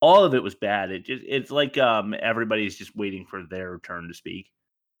all of it was bad. It's like everybody's just waiting for their turn to speak.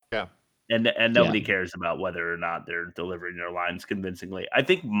 Yeah. And nobody cares about whether or not they're delivering their lines convincingly. I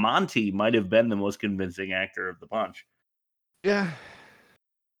think Monty might have been the most convincing actor of the bunch. Yeah.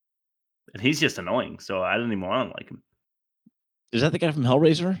 And he's just annoying, so I don't even want to like him. Is that the guy from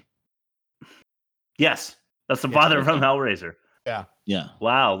Hellraiser? Yes, that's the father from Hellraiser. Yeah. Yeah.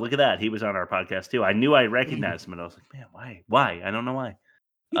 Wow, look at that. He was on our podcast too. I knew I recognized him, and I was like, man, why? Why? I don't know why.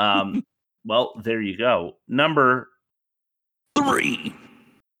 Well, there you go. Number 3.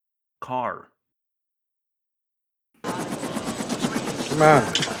 Car. Come on.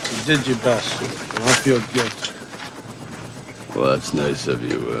 You did your best. I don't feel guilty. Well, that's nice of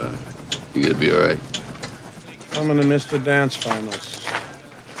you. You gonna be all right? I'm gonna miss the dance finals.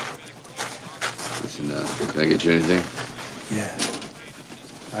 Listen, can I get you anything? Yeah.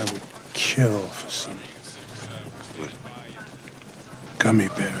 I would kill for some gummy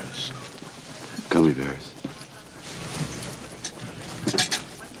bears. Gummy bears.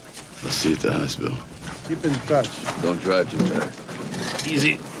 I'll see you at the hospital. Keep in touch. Don't drive too fast.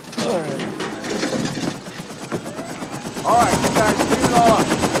 Easy. All right. All right, you guys, get it off.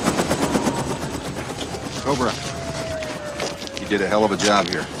 Cobra, you did a hell of a job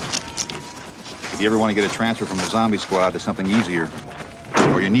here. If you ever want to get a transfer from the zombie squad to something easier,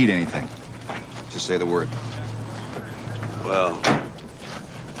 or you need anything, just say the word. Well,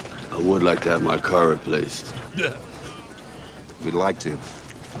 I would like to have my car replaced. We'd like to,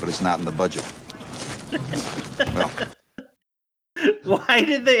 but it's not in the budget. Well, why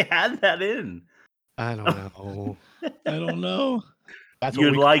did they add that in? I don't know. I don't know. That's what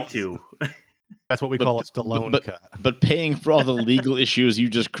You'd like to. That's what we call a Stallone cut. But paying for all the legal issues you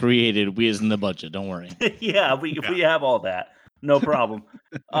just created, we is in the budget. Don't worry. Yeah, we have all that. No problem.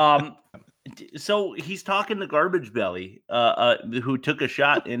 So he's talking to Garbage Belly, who took a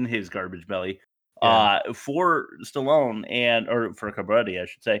shot in his Garbage Belly for Stallone or for Cabrera, I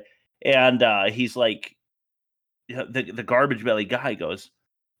should say. And he's like, the Garbage Belly guy goes,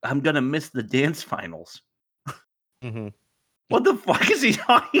 "I'm gonna miss the dance finals." Mm-hmm. What the fuck is he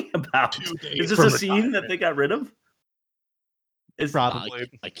talking about? Is this a scene that they got rid of? It's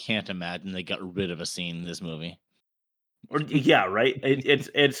probably. I can't imagine they got rid of a scene in this movie. Or yeah, right.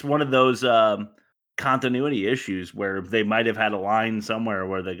 It's one of those continuity issues where they might have had a line somewhere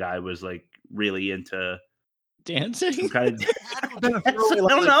where the guy was like really into dancing. Kind of, I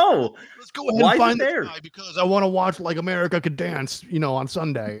don't know. Let's go ahead and find this guy because I want to watch like America Could Dance, on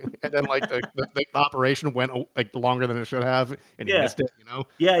Sunday. And then like the operation went like longer than it should have, and he missed it.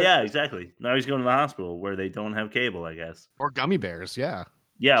 Yeah, exactly. Now he's going to the hospital where they don't have cable, I guess, or gummy bears. Yeah.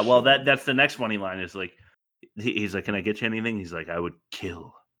 Yeah. Well, that's the next funny line is like, he's like, "Can I get you anything?" He's like, "I would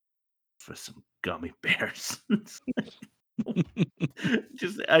kill for some gummy bears."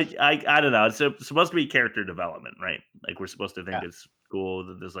 Just I don't know. It's supposed to be character development, right? Like we're supposed to think it's cool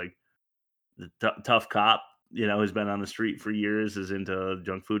that there's like the tough cop, who's been on the street for years is into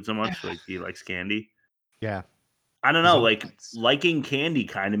junk food so much, like he likes candy. Yeah. I don't know, like liking candy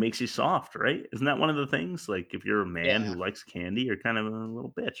kind of makes you soft, right? Isn't that one of the things? Like if you're a man who likes candy, you're kind of a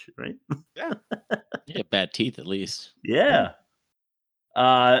little bitch, right? Yeah. Yeah, bad teeth at least. Yeah.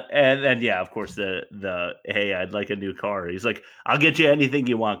 And then yeah, of course the hey, I'd like a new car. He's like, I'll get you anything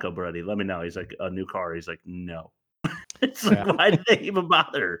you want, Cobra. Let me know. He's like, a new car. He's like, no. It's like, why did they even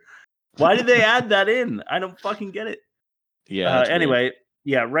bother? Why did they add that in? I don't fucking get it. Yeah. Anyway,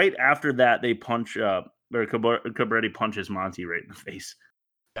 yeah, right after that, they punch or Cabretti punches Monty right in the face.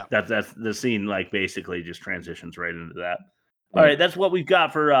 Yeah. That's the scene. Like basically just transitions right into that. Right. All right, that's what we've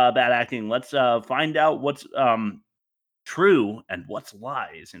got for bad acting. Let's find out what's true and what's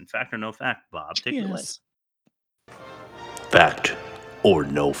lies. In fact or no fact, Bob, take it away. Fact or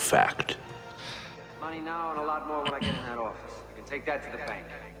no fact? Money now and a lot more when I get in that office. I can take that to the bank.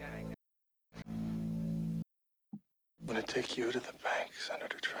 I'm gonna take you to the bank,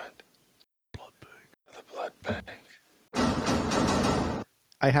 Senator Trent. Blood bank. The blood bank.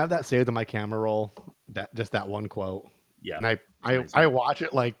 I have that saved in my camera roll. That one quote. Yeah. And I watch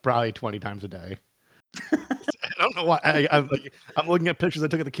it like probably 20 times a day. I don't know why. I'm looking at pictures I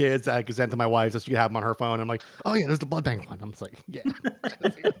took of the kids that I could send to my wife just so you have them on her phone. I'm like, oh yeah, there's the blood bank one. I'm just like, yeah.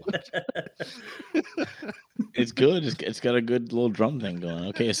 It's good. It's got a good little drum thing going.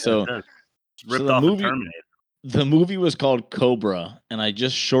 Okay, so ripped the off movie. the Terminator. The movie was called Cobra, and I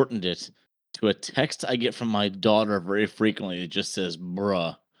just shortened it to a text I get from my daughter very frequently. It just says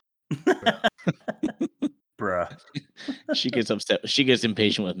 "bruh." Bruh. She gets upset. She gets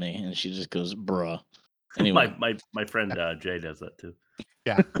impatient with me, and she just goes "bruh." Anyway, my friend Jay does that too.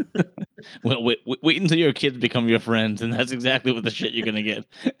 Yeah. Well, wait until your kids become your friends, and that's exactly what the shit you're gonna get.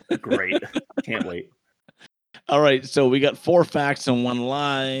 Great. Can't wait. All right, so we got 4 facts and 1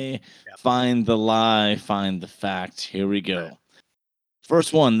 lie. Yep. Find the lie, find the fact. Here we go.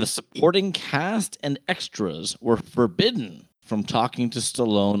 First one, the supporting cast and extras were forbidden from talking to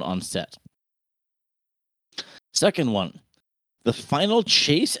Stallone on set. Second one, the final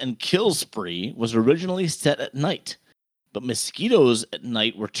chase and kill spree was originally set at night, but mosquitoes at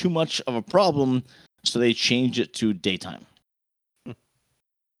night were too much of a problem, so they changed it to daytime.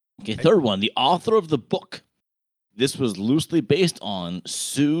 Okay, third one, the author of the book this was loosely based on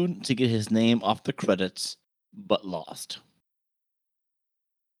sued to get his name off the credits, but lost.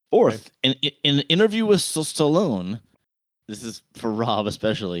 Fourth, in an interview with Stallone, this is for Rob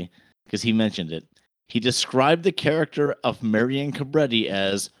especially, because he mentioned it, he described the character of Marion Cobretti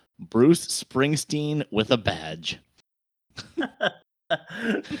as Bruce Springsteen with a badge.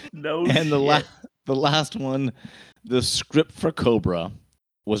 No and shit. The last one, the script for Cobra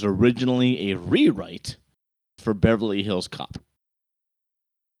was originally a rewrite for Beverly Hills Cop.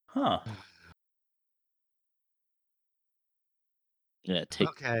 Huh. Yeah, take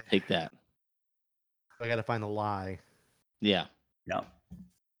that. I got to find the lie. Yeah. Yeah.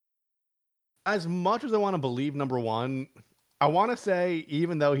 As much as I want to believe number one, I want to say,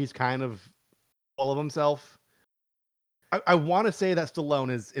 even though he's kind of full of himself, I want to say that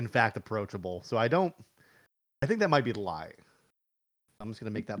Stallone is in fact approachable. So I think that might be the lie. I'm just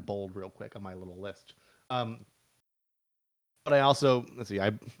going to make that bold real quick on my little list. But I also, let's see,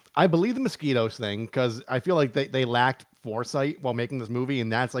 I believe the mosquitoes thing because I feel like they lacked foresight while making this movie.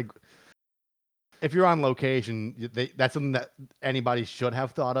 And that's like, if you're on location, that's something that anybody should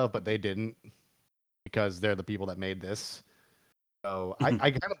have thought of, but they didn't because they're the people that made this. So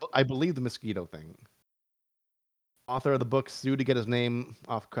I believe the mosquito thing. Author of the book sued to get his name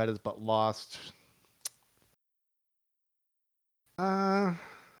off credits, but lost.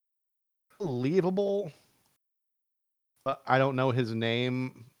 Believable, but I don't know his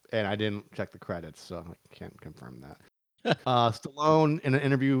name, and I didn't check the credits, so I can't confirm that. Stallone, in an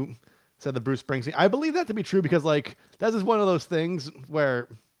interview, said that Bruce Springsteen. I believe that to be true because, like, that's just one of those things where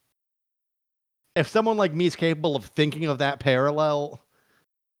if someone like me is capable of thinking of that parallel,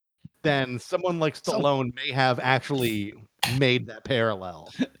 then someone like Stallone may have actually made that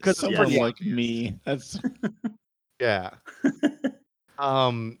parallel. Because someone like me, that's yeah.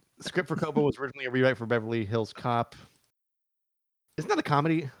 Script for Cobra was originally a rewrite for Beverly Hills Cop. Isn't that a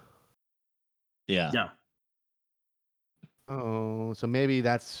comedy? Yeah. Yeah. Oh, so maybe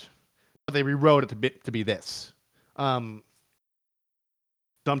they rewrote it to be this. So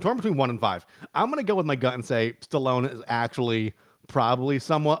I'm torn between 1 and 5. I'm gonna go with my gut and say Stallone is actually probably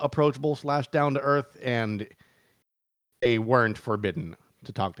somewhat approachable / down to earth, and they weren't forbidden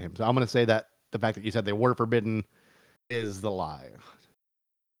to talk to him. So I'm gonna say that the fact that you said they were forbidden is the lie.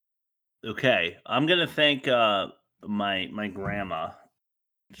 Okay, I'm gonna thank my grandma.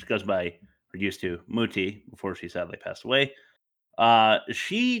 She goes by or used to Muti before she sadly passed away.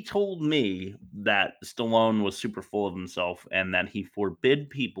 She told me that Stallone was super full of himself and that he forbid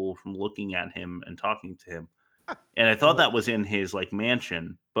people from looking at him and talking to him. And I thought that was in his like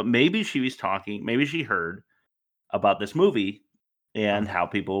mansion, but maybe she was talking, maybe she heard about this movie and how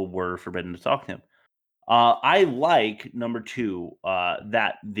people were forbidden to talk to him. I like number 2,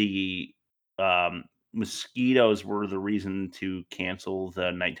 that the mosquitoes were the reason to cancel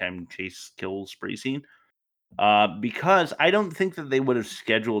the nighttime chase kill spree scene. Because I don't think that they would have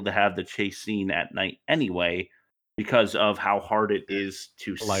scheduled to have the chase scene at night anyway, because of how hard it is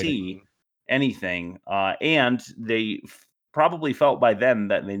to see anything. And they probably felt by then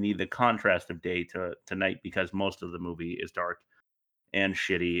that they need the contrast of day to night because most of the movie is dark and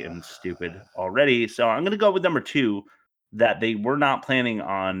shitty and stupid already. So I'm going to go with number 2, that they were not planning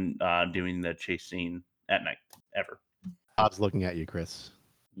on doing the chase scene at night ever. Bob's looking at you, Chris.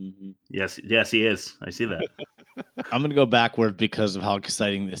 Mm-hmm. Yes, he is. I see that. I'm gonna go backward because of how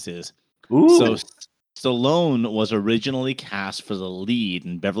exciting this is. Ooh. So Stallone was originally cast for the lead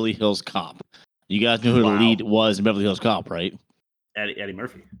in Beverly Hills Cop. You guys know who the lead was in Beverly Hills Cop, right? Eddie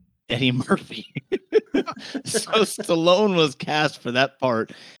Murphy. Eddie Murphy. So Stallone was cast for that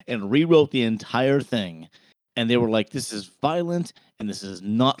part and rewrote the entire thing. And they were like, this is violent and this is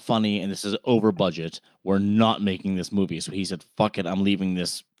not funny and this is over budget. We're not making this movie. So he said, fuck it, I'm leaving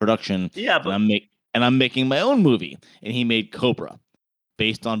this production. Yeah, but and I'm making my own movie. And he made Cobra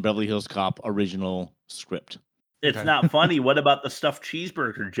based on Beverly Hills Cop original script. It's not funny. What about the stuffed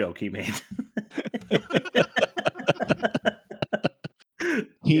cheeseburger joke he made?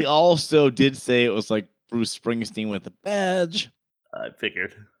 He also did say it was like Bruce Springsteen with a badge. I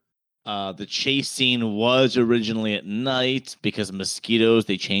figured. The chase scene was originally at night because of mosquitoes.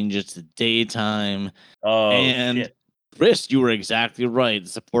 They changed it to daytime. Oh, and shit. Chris, you were exactly right. The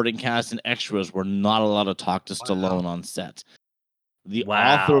supporting cast and extras were not allowed to talk to Stallone on set. The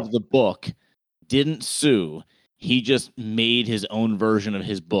author of the book didn't sue. He just made his own version of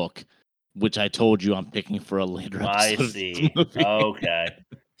his book, which I told you I'm picking for a later I episode. see. Okay.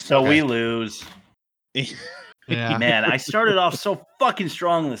 So we lose. Yeah. Man, I started off so fucking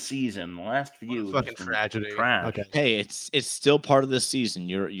strong this season. The last few fucking tragedy. Trash. Okay. Hey, it's still part of the season.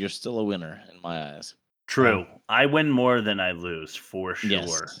 You're still a winner in my eyes. True. I win more than I lose for sure.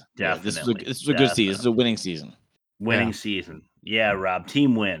 Yes. Definitely. This is a good season. This is a winning season. Winning season. Yeah, Rob.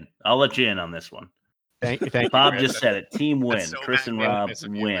 Team win. I'll let you in on this one. Thank you. Bob Chris. just said it. Team win. so Chris and Rob magnanimous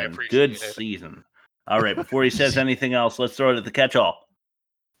of you. I win. appreciate Good it. season. All right. Before he says anything else, let's throw it at the catch-all.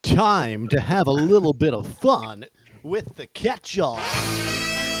 Time to have a little bit of fun with the catch-all.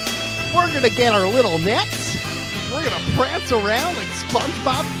 We're going to get our little nets. We're going to prance around like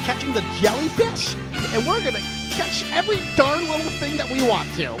SpongeBob catching the jellyfish. And we're going to catch every darn little thing that we want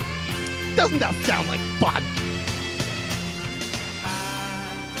to. Doesn't that sound like fun?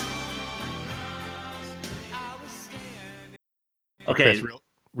 Okay. Chris,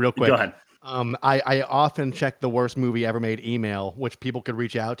 real quick. Go ahead. I often check the worst movie ever made email, which people could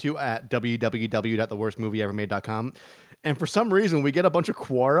reach out to at www.theworstmovieevermade.com. And for some reason, we get a bunch of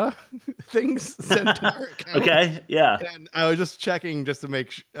Quora things sent to our account. Okay, yeah. And I was just checking just to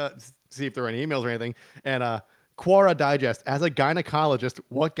make see if there are any emails or anything. And Quora Digest, as a gynecologist,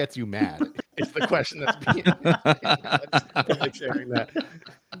 what gets you mad? It's the question that's being I just like sharing that.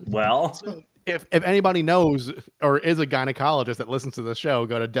 Well, so if anybody knows or is a gynecologist that listens to the show,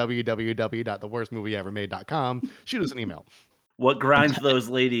 go to www.theworstmovieevermade.com. Shoot us an email. What grinds those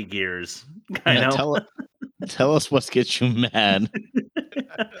lady gears? I know. Tell us what gets you mad.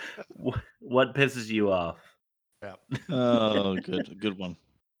 What pisses you off? Yeah. Oh, good one.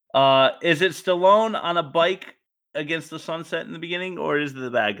 Is it Stallone on a bike against the sunset in the beginning, or is it the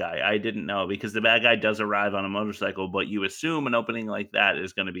bad guy? I didn't know, because the bad guy does arrive on a motorcycle, but you assume an opening like that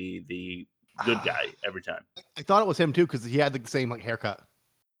is going to be the good guy every time. I thought it was him too, because he had the same like haircut.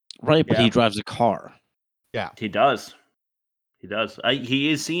 Right, but Yeah. he drives a car. Yeah, he does. He does.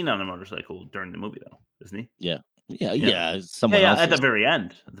 He is seen on a motorcycle during the movie, though, isn't he? Yeah. Someone yeah, else at the very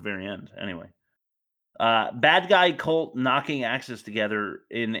end. At the very end. Anyway, bad guy cult knocking axes together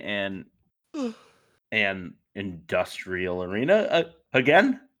in an industrial arena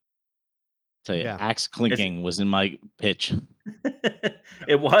again. Tell you, axe clinking was in my pitch.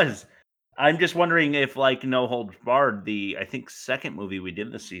 It was. I'm just wondering if, like, No Holds Barred, the I think second movie we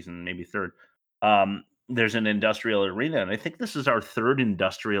did this season, maybe third. There's an industrial arena, and I think this is our third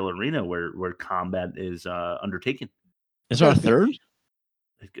industrial arena where combat is undertaken. Is our third?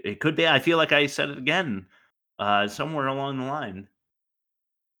 It could be. I feel like I said it again somewhere along the line.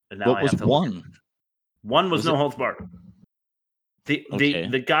 And now What was one? One was No Holds Barred. Okay.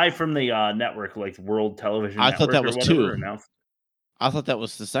 The guy from the network, like World Television. I thought Network that was or whatever, two. announced. I thought that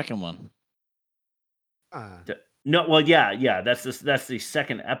was the second one. No, well, yeah. That's the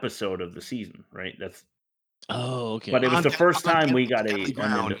second episode of the season, right? That's. Oh, okay. But it was the first time we got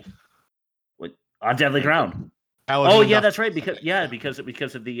on Deadly Ground. Oh yeah, that's right. Because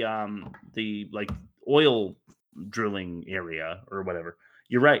of the like oil drilling area or whatever.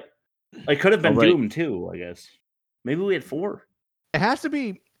 You're right. It could have been Doom too, I guess. Maybe we had 4. It has to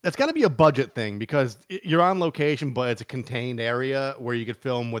be. That's got to be a budget thing because you're on location, but it's a contained area where you could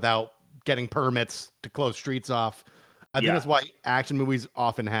film without getting permits to close streets off. I think that's why action movies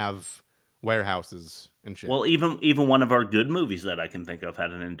often have warehouses and shit. Well, even one of our good movies that I can think of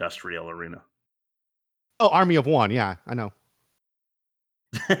had an industrial arena. Oh, Army of One. Yeah, I know.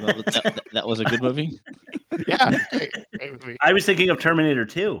 Well, that was a good movie. Yeah. I was thinking of Terminator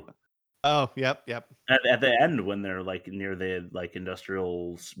 2. Oh, yep. At the end when they're like near the like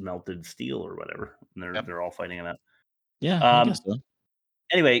industrial melted steel or whatever, and they're all fighting in that. Yeah, I guess so.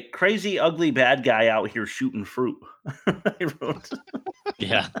 Anyway, crazy ugly bad guy out here shooting fruit. I wrote.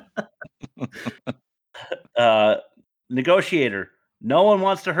 Yeah. Negotiator. No one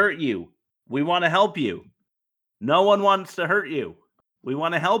wants to hurt you. We want to help you. No one wants to hurt you. We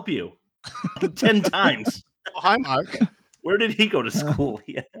want to help you. 10 times. Oh, hi, Mark. Where did he go to school?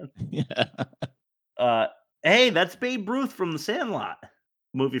 Yeah. Hey, that's Babe Ruth from The Sandlot,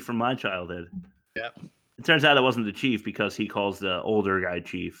 movie from my childhood. Yeah. It turns out it wasn't the chief because he calls the older guy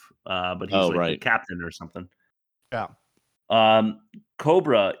chief, but he's the captain or something. Yeah.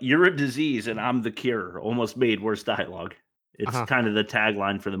 Cobra, you're a disease and I'm the cure. Almost made worse dialogue. It's kind of the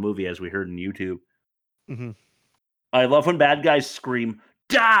tagline for the movie, as we heard in YouTube. Mm-hmm. I love when bad guys scream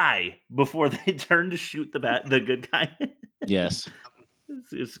 "die" before they turn to shoot the good guy. Yes.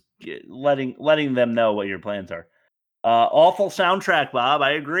 It's letting them know what your plans are. Awful soundtrack, Bob.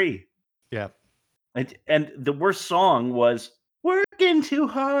 I agree. Yeah. And the worst song was "Working Too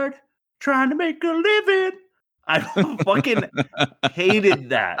Hard, Trying to Make a Living." I fucking hated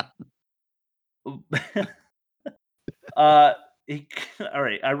that. All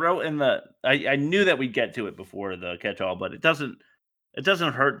right. I wrote in I knew that we'd get to it before the catch-all, but it doesn't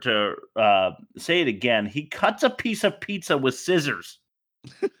hurt to say it again. He cuts a piece of pizza with scissors.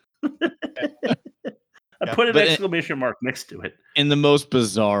 I put an exclamation mark next to it. In the most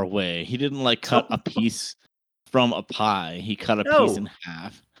bizarre way. He didn't like cut a piece from a pie. He cut a piece in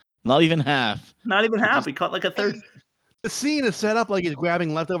half. Not even half. Not even half. He cut like a third. The scene is set up like he's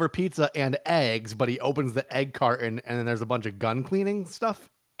grabbing leftover pizza and eggs, but he opens the egg carton and then there's a bunch of gun cleaning stuff.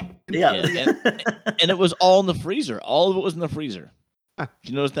 Yeah. And it was all in the freezer. All of it was in the freezer. Did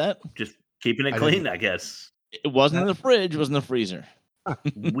you notice that? Just keeping it clean, I guess. It wasn't in the fridge. It was in the freezer.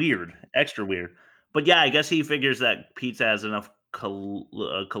 Weird. Extra weird. But yeah, I guess he figures that pizza has enough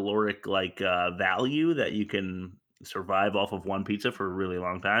caloric value that you can survive off of one pizza for a really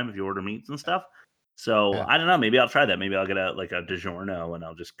long time if you order meats and stuff. So I don't know. Maybe I'll try that. Maybe I'll get a DiGiorno and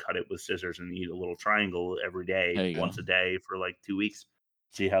I'll just cut it with scissors and eat a little triangle every day, once a day for like 2 weeks.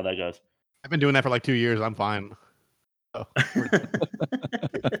 See how that goes. I've been doing that for like 2 years. I'm fine. Oh.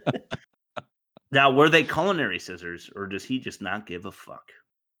 Now, were they culinary scissors, or does he just not give a fuck?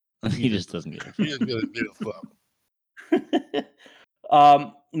 He just doesn't give a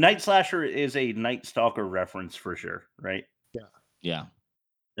fuck. Night Slasher is a Night Stalker reference for sure, right? Yeah.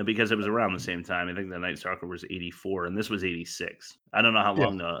 And because it was around the same time, I think the Night Stalker was 84 and this was 86. I don't know how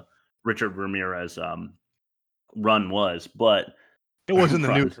long the Richard Ramirez run was, but it was in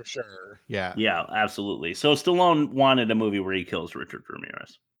the news for sure. Yeah. Yeah, absolutely. So Stallone wanted a movie where he kills Richard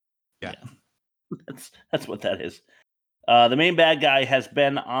Ramirez. Yeah. That's what that is. The main bad guy has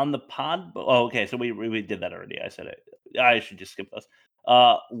been on the pod. Oh, okay. So we did that already. I said it. I should just skip those.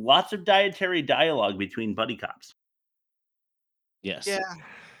 Lots of dietary dialogue between buddy cops. Yes. Yeah.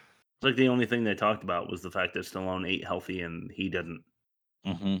 It's like the only thing they talked about was the fact that Stallone ate healthy and he didn't.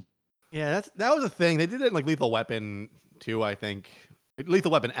 Mm-hmm. Yeah, that was a thing. They did it in like Lethal Weapon too, I think.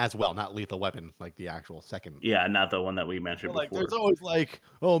 Lethal Weapon as well, not Lethal Weapon, like the actual second. Yeah, not the one that we mentioned before. There's always like,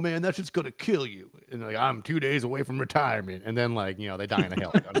 oh man, that's just gonna kill you, and like I'm 2 days away from retirement, and then like they die in a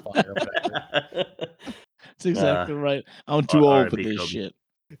hell on fire. That's exactly right. I'm too old for this shit.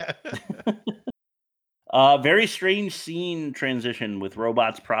 Very strange scene transition with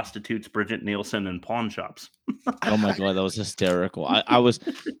robots, prostitutes, Bridget Nielsen, and pawn shops. Oh my god, that was hysterical. I was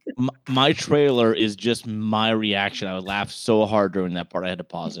my trailer is just my reaction. I would laugh so hard during that part. I had to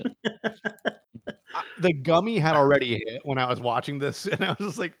pause it. The gummy had already hit when I was watching this, and I was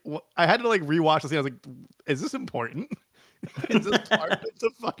just like, I had to like rewatch the scene. I was like, is this important? It's a part of the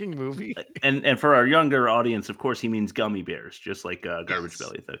fucking movie. And for our younger audience, of course, he means gummy bears, just like Garbage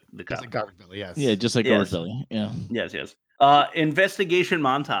Belly, the cop. Just like Garbage Belly, yes. Yeah, just like Yes. Garbage Belly. Yeah. Yes. Investigation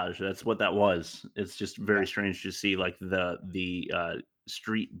montage. That's what that was. It's just very strange to see like the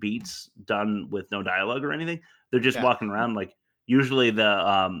street beats done with no dialogue or anything. They're just walking around. Like usually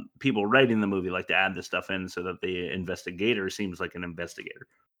the people writing the movie like to add this stuff in so that the investigator seems like an investigator.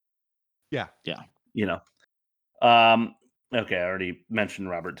 Yeah. You know. Okay, I already mentioned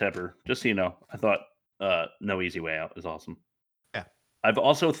Robert Tepper. Just so you know, I thought No Easy Way Out is awesome. Yeah. I've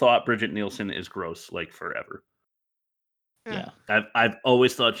also thought Bridget Nielsen is gross like forever. Yeah. I've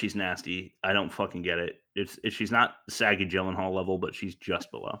always thought she's nasty. I don't fucking get it. She's not saggy Gyllenhaal level, but she's just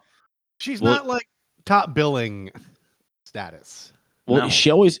below. She's not like top billing status. Well, No. she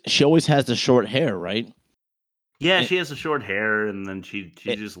always has the short hair, right? Yeah, she has the short hair, and then she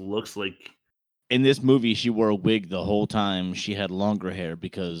just looks like. In this movie, she wore a wig the whole time. She had longer hair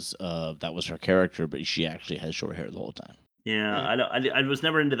because that was her character, but she actually had short hair the whole time. Yeah, I was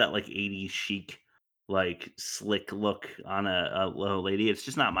never into that like 80s chic, like slick look on a little lady. It's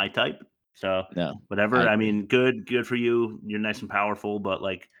just not my type. So No, whatever. I I agree. mean, good for you. You're nice and powerful, but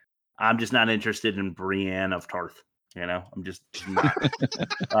like, I'm just not interested in Brienne of Tarth. You know, I'm just not.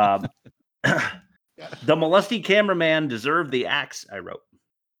 The molesty cameraman deserved the axe. I wrote.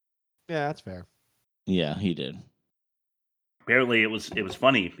 Yeah, that's fair. Yeah, he did. Apparently, it was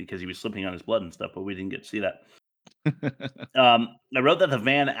funny because he was slipping on his blood and stuff, but we didn't get to see that. I wrote that the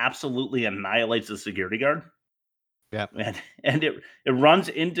van absolutely annihilates the security guard. Yeah, and it runs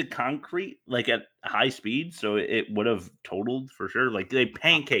into concrete like at high speed, so it would have totaled for sure. Like they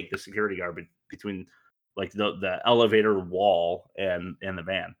pancake the security guard between like the elevator wall and the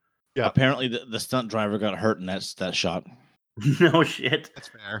van. Yeah. Apparently, the stunt driver got hurt in that shot. No shit. That's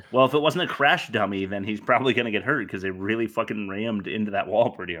fair. Well, if it wasn't a crash dummy, then he's probably going to get hurt because they really fucking rammed into that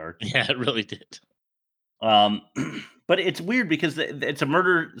wall pretty hard. Yeah, it really did. But it's weird because it's a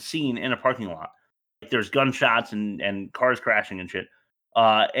murder scene in a parking lot. There's gunshots and cars crashing and shit.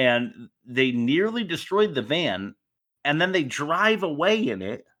 And they nearly destroyed the van, and then they drive away in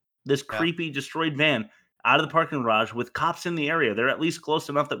it, this creepy destroyed van, out of the parking garage with cops in the area. They're at least close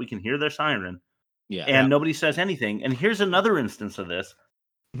enough that we can hear their siren. Yeah. And nobody says anything. And here's another instance of this.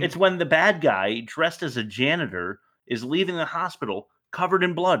 It's when the bad guy, dressed as a janitor, is leaving the hospital covered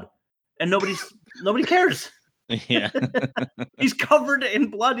in blood. And nobody cares. Yeah. He's covered in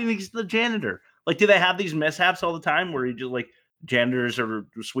blood and he's the janitor. Like, do they have these mishaps all the time where you just like janitors are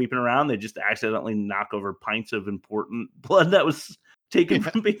sweeping around? They just accidentally knock over pints of important blood that was taken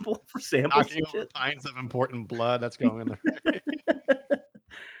from people for samples. Knocking over pints of important blood that's going in there.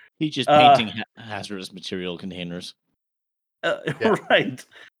 He's just painting hazardous material containers. Right.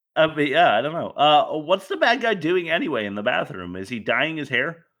 But yeah, I don't know. What's the bad guy doing anyway in the bathroom? Is he dyeing his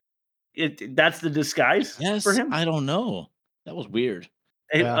hair? That's the disguise for him? I don't know. That was weird.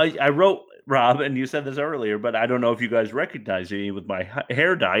 I wrote, Rob, and you said this earlier, but I don't know if you guys recognize me with my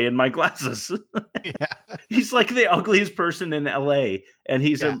hair dye and my glasses. He's like the ugliest person in LA, and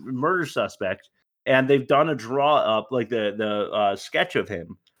he's a murder suspect. And they've done a draw up, like the sketch of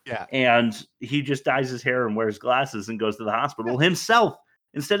him. Yeah. And he just dyes his hair and wears glasses and goes to the hospital himself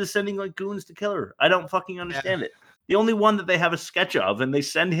instead of sending like goons to kill her. I don't fucking understand it. The only one that they have a sketch of, and they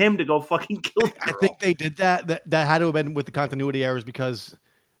send him to go fucking kill the girl. I think they did that. That had to have been with the continuity errors because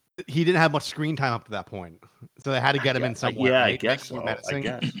he didn't have much screen time up to that point, so they had to get him in somewhere. Yeah, right? I guess so. I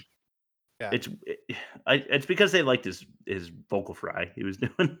guess. It's because they liked his vocal fry he was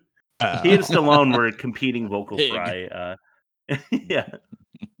doing. He and Stallone were competing vocal fry. Yeah,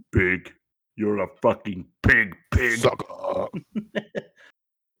 pig, you're a fucking pig. Sucker.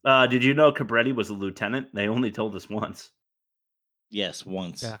 Did you know Cabretti was a lieutenant? They only told us once. Yes,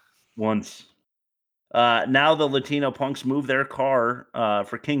 once. Yeah. Once. Now the Latino punks move their car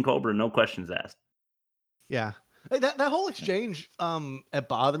for King Cobra, no questions asked. Yeah. That whole exchange, it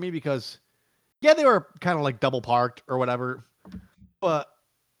bothered me because, yeah, they were kind of like double parked or whatever, but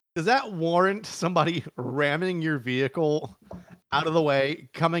does that warrant somebody ramming your vehicle out of the way,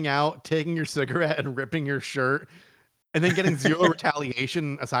 coming out, taking your cigarette and ripping your shirt, and then getting zero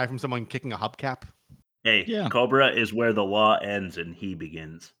retaliation aside from someone kicking a hubcap? Hey, Cobra is where the law ends and he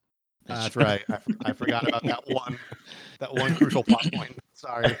begins. That's right. I forgot about that one crucial plot point.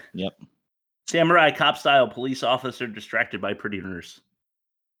 Sorry. Yep. Samurai cop style police officer distracted by pretty nurse.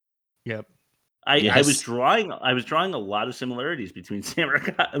 Yep. I was drawing a lot of similarities between Samurai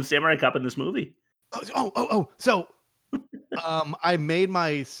Cop and this movie. So I made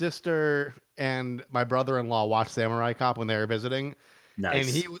my sister and my brother-in-law watch Samurai Cop when they were visiting.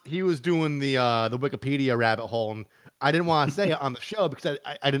 Nice. And he was doing the Wikipedia rabbit hole, and I didn't want to say it on the show because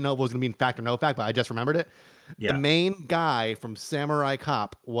I didn't know if it was going to be in fact or no fact, but I just remembered it. Yeah. The main guy from Samurai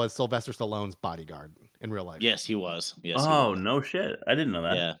Cop was Sylvester Stallone's bodyguard in real life. Yes, he was. Yes. Oh, no shit. I didn't know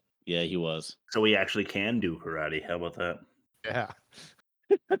that. Yeah. Yeah, he was. So he actually can do karate. How about that? Yeah.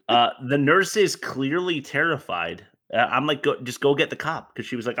 The nurse is clearly terrified. I'm like, just go get the cop, because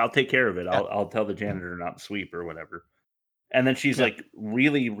she was like, I'll take care of it. I'll tell the janitor not to sweep or whatever. And then she's like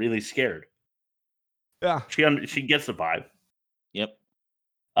really, really scared. Yeah. She gets the vibe. Yep.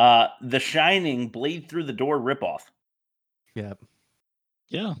 The Shining blade through the door ripoff. Yep.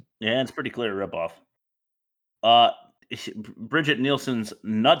 Yeah. Yeah, it's pretty clear ripoff. Bridget Nielsen's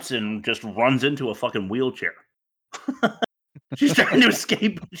Knudsen just runs into a fucking wheelchair. She's trying to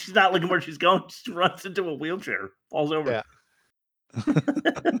escape. She's not looking where she's going. She runs into a wheelchair, falls over.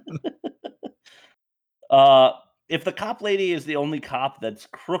 Yeah. If the cop lady is the only cop that's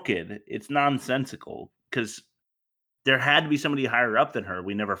crooked, it's nonsensical, because there had to be somebody higher up than her.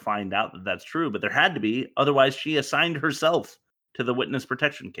 We never find out that that's true, but there had to be. Otherwise, she assigned herself to the witness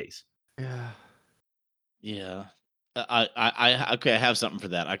protection case. Yeah. Yeah. I have something for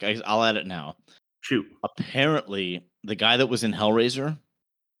that. I'll add it now. Shoot. Apparently, the guy that was in Hellraiser.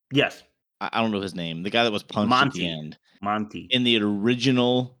 Yes. I don't know his name. The guy that was punched at the end. Monty. In the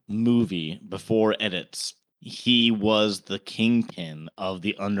original movie, before edits, he was the kingpin of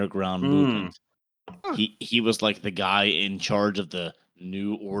the underground movement. He was like the guy in charge of the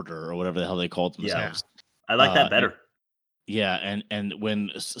New Order or whatever the hell they called themselves. I like that better. And when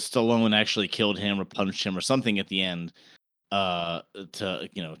Stallone actually killed him or punched him or something at the end, to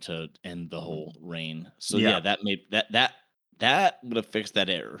end the whole reign. So that made that would have fixed that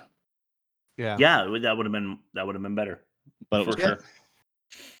error. Yeah. Yeah, that would have been better. But for sure.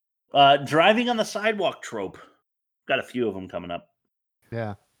 Driving on the sidewalk trope. Got a few of them coming up.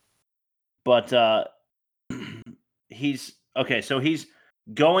 Yeah. But he's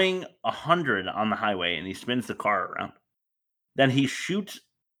going 100 on the highway and he spins the car around. Then he shoots.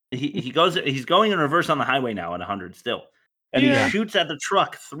 He's going in reverse on the highway now at 100 still. And he shoots at the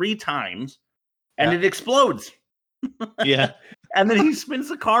truck 3 times and it explodes. Yeah. And then he spins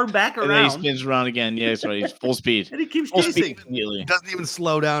the car back around. And then he spins around again. Yeah, that's right. He's full speed. And he keeps full chasing. He doesn't even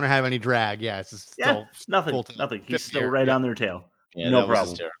slow down or have any drag. Yeah, it's just nothing. He's still right on their tail. Yeah, no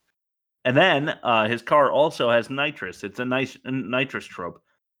problem. And then his car also has nitrous. It's a nice nitrous trope.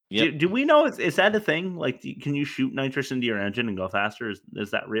 Yep. Do we know, is that a thing? Like, can you shoot nitrous into your engine and go faster?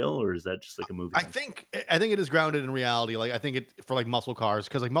 Is that real, or is that just like a movie? I think it is grounded in reality. Like, I think it for like muscle cars,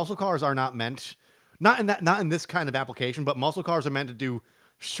 because like muscle cars are not meant, not in this kind of application, but muscle cars are meant to do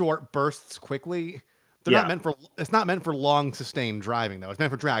short bursts quickly. They're not meant for. It's not meant for long sustained driving though. It's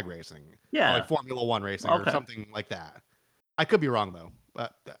meant for drag racing. Yeah, or like Formula One racing or something like that. I could be wrong though,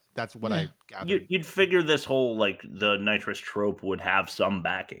 but that's what I gathered. You'd figure this whole like the nitrous trope would have some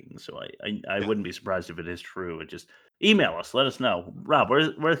backing, so I wouldn't be surprised if it is true. It just email us, let us know. Rob,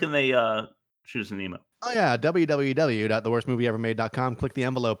 where can they shoot us an email? Oh yeah, www.theworstmovieevermade.com. Click the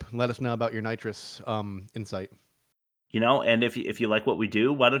envelope. Let us know about your nitrous insight. And if you like what we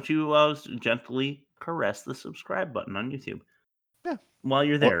do, why don't you gently caress the subscribe button on YouTube? Yeah, while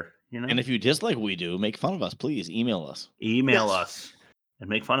you're there. And if you dislike what we do, make fun of us, please. Email us. Email us and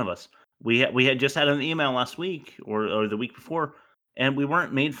make fun of us. We had just had an email last week or the week before, and we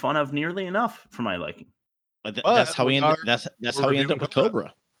weren't made fun of nearly enough for my liking. But that's how we ended. That's how we ended up with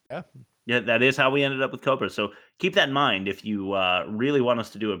Cobra. Yeah, that is how we ended up with Cobra. So keep that in mind. If you really want us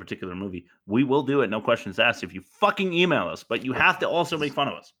to do a particular movie, we will do it. No questions asked. If you fucking email us, but you have to also make fun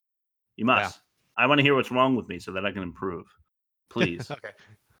of us. You must. I want to hear what's wrong with me so that I can improve. Please. Okay.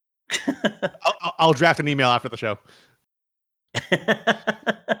 I'll draft an email after the show.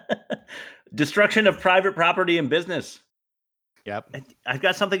 Destruction of private property and business. Yep. I've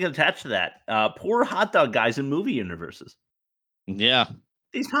got something attached to that. Poor hot dog guys in movie universes. Yeah.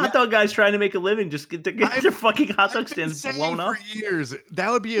 These hot dog guys trying to make a living just get their fucking hot dog stands blown up. For years. That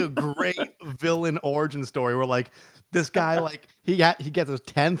would be a great villain origin story where like this guy like he gets his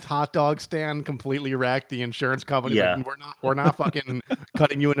 10th hot dog stand completely wrecked. The insurance company like, we're not fucking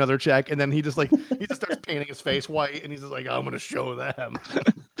cutting you another check, and then he just starts painting his face white and he's just like, I'm gonna show them.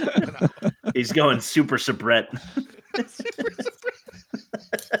 He's going super soubrette.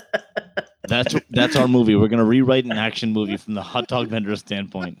 That's our movie. We're gonna rewrite an action movie from the hot dog vendor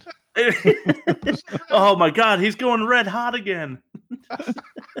standpoint. Oh my god, he's going red hot again. Jesus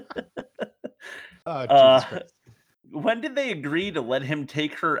Christ. When did they agree to let him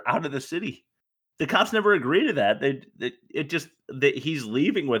take her out of the city? The cops never agree to that. He's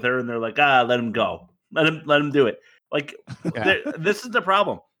leaving with her, and they're like, let him go. Let him do it. Like, this is the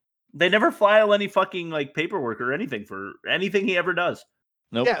problem. They never file any fucking like paperwork or anything for anything he ever does.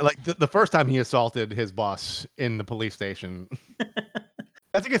 Nope. Yeah, like the first time he assaulted his boss in the police station.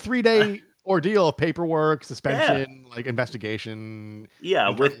 That's like a 3-day ordeal of paperwork, suspension, like investigation. Yeah,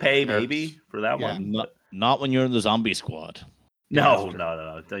 with pay repairs. maybe for that Yeah. one. Not when you're in the zombie squad. No. You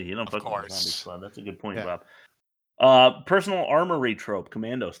don't fuck with the zombie squad. That's a good point, Bob. Personal armory trope,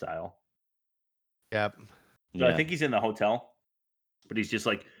 commando style. Yep. So I think he's in the hotel, but he's just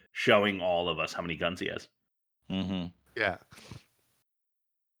like showing all of us how many guns he has. Mm-hmm. Yeah.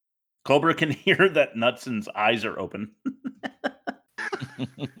 Cobra can hear that Knutson's eyes are open.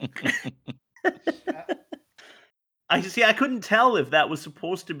 I couldn't tell if that was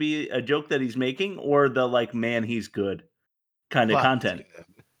supposed to be a joke that he's making or the like, man, he's good kind of content.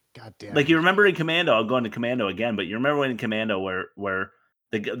 God damn. Like you remember in Commando, I'll go into Commando again, but you remember in Commando where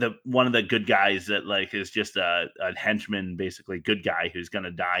the one of the good guys that like is just a henchman, basically good guy who's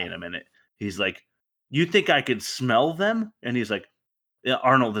gonna die in a minute. He's like, you think I could smell them? And he's like,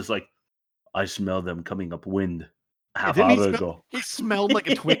 Arnold is like, I smell them coming upwind. Half hour ago. He smelled like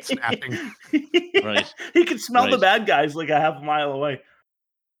a twig snapping. Right. He can smell the bad guys like a half a mile away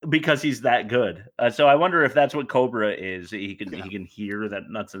because he's that good. So I wonder if that's what Cobra is. He can hear that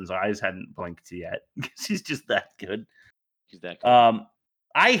Knutson's eyes hadn't blinked yet because he's just that good. He's that good.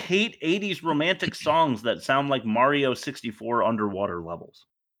 I hate 80s romantic songs that sound like Mario 64 underwater levels.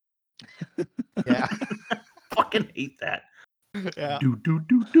 Yeah. Fucking hate that. Yeah. Do do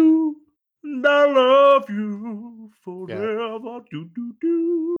do do. I love you forever. Do do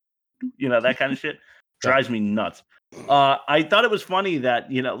do. You know, that kind of shit drives me nuts. I thought it was funny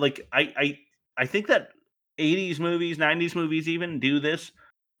that, you know, like I think that 80s movies, 90s movies even do this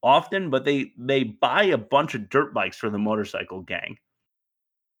often, but they buy a bunch of dirt bikes for the motorcycle gang.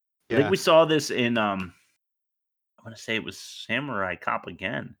 I think we saw this in I want to say it was Samurai Cop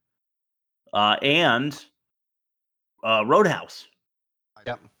again. And Roadhouse.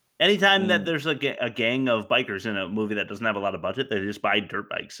 Yep. Anytime that there's a gang of bikers in a movie that doesn't have a lot of budget, they just buy dirt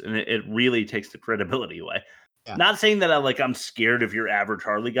bikes, and it really takes the credibility away. Yeah. Not saying that I'm scared of your average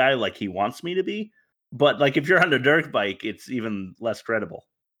Harley guy like he wants me to be, but like if you're on a dirt bike, it's even less credible.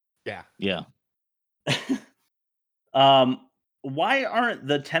 Yeah. Yeah. Why aren't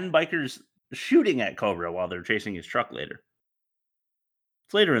the 10 bikers shooting at Cobra while they're chasing his truck later?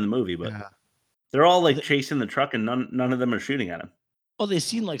 It's later in the movie, but they're all like chasing the truck, and none of them are shooting at him. Well, they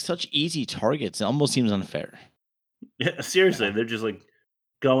seem like such easy targets. It almost seems unfair. Yeah, seriously, they're just like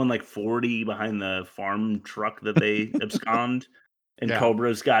going like 40 behind the farm truck that they abscond, and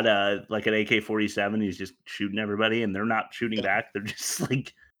Cobra's got like an AK-47. He's just shooting everybody, and they're not shooting back. They're just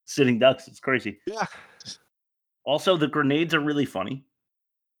like sitting ducks. It's crazy. Yeah. Also, the grenades are really funny.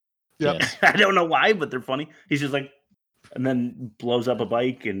 Yeah. I don't know why, but they're funny. He's just like, and then blows up a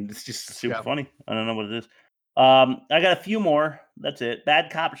bike, and it's just super funny. I don't know what it is. I got a few more. That's it.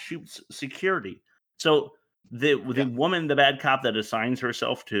 Bad cop shoots security. So the woman, the bad cop that assigns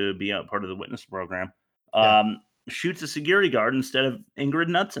herself to be a part of the witness program, shoots a security guard instead of Ingrid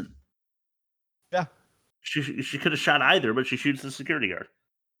Knudsen. Yeah. She could have shot either, but she shoots the security guard.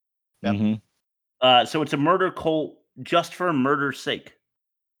 Yep. Mm-hmm. So it's a murder cult just for murder's sake.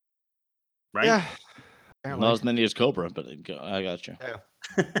 Right? Yeah. Not as many as Cobra, but I got you. Yeah.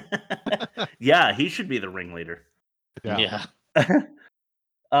 Yeah, he should be the ringleader. Yeah.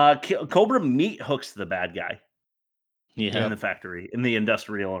 Cobra meat hooks the bad guy. Yeah. In the factory, in the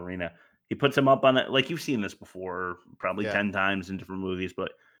industrial arena. He puts him up on it. Like you've seen this before, probably 10 times in different movies,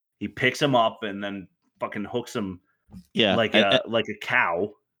 but he picks him up and then fucking hooks him like a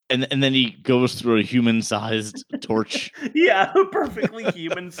cow. And then he goes through a human-sized torch. Yeah, a perfectly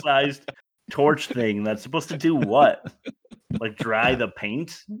human-sized torch thing that's supposed to do what? Like dry the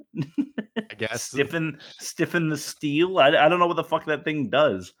paint? I guess. Stiffen the steel? I don't know what the fuck that thing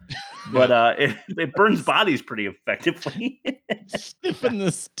does. But it burns bodies pretty effectively. Stiffen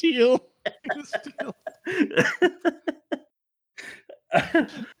the steel.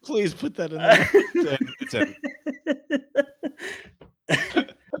 Please put that in there. It's in.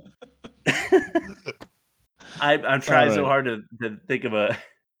 I'm trying so hard to think of a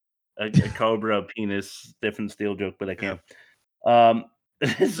Cobra penis stiffened steel joke, but I can't.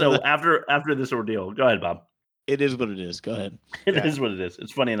 So after this ordeal, go ahead, Bob. It is what it is. Go ahead. It is what it is.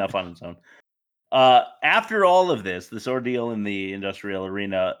 It's funny enough on its own. After all of this ordeal in the industrial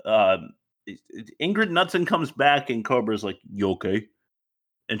arena, Ingrid Knudsen comes back and Cobra's like, "You okay?"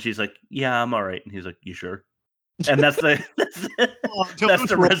 And she's like, "Yeah, I'm all right." And he's like, "You sure?" And that's the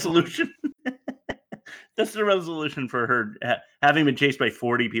resolution. That's the resolution for her having been chased by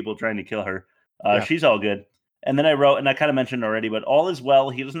 40 people trying to kill her. She's all good. And then I wrote, and I kind of mentioned already, but all is well.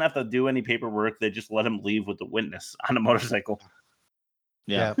 He doesn't have to do any paperwork. They just let him leave with the witness on a motorcycle.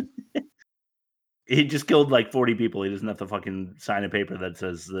 Yeah. He just killed like 40 people. He doesn't have to fucking sign a paper that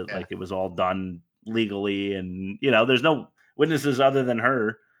says that like it was all done legally, and there's no witnesses other than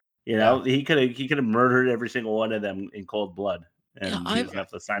her. He could have murdered every single one of them in cold blood, and he doesn't have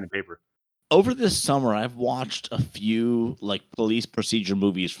to sign a paper. Over this summer, I've watched a few like police procedure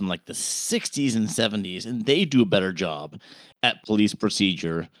movies from like the 60s and 70s, and they do a better job at police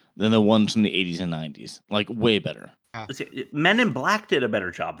procedure than the ones from the 80s and 90s. Like way better. Men in Black did a better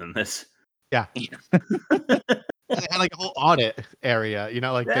job than this. Yeah. They had like a whole audit area, they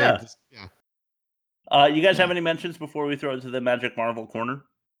just, you guys have any mentions before we throw it to the Magic Marvel corner?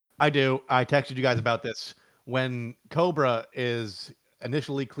 I do. I texted you guys about this when Cobra is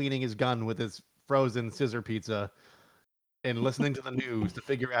initially cleaning his gun with his frozen scissor pizza and listening to the news to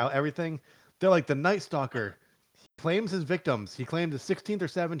figure out everything. They're like, the Night Stalker claims his victims. He claimed the 16th or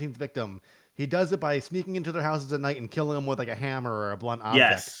 17th victim. He does it by sneaking into their houses at night and killing them with like a hammer or a blunt object.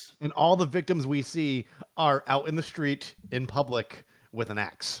 Yes. And all the victims we see are out in the street in public with an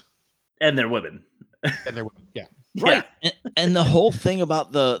axe. And they're women. Yeah. Right. And the whole thing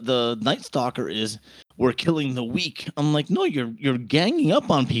about the Night Stalker is we're killing the weak. I'm like, no, you're ganging up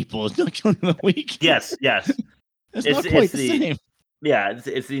on people. It's not killing the weak. Yes. It's not quite the same. Yeah,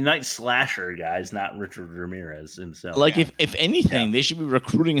 it's the Night Slasher guys, not Richard Ramirez himself. Like if anything, they should be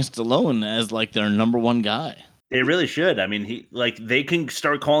recruiting Stallone as like their number one guy. They really should. I mean, they can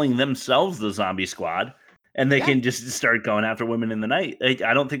start calling themselves the Zombie Squad, and they can just start going after women in the night.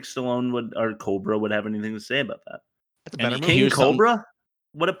 I don't think Stallone or Cobra would have anything to say about that. That's a better movie. King Cobra?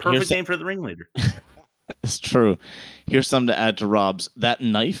 What a perfect name for the ringleader. It's true. Here's something to add to Rob's. That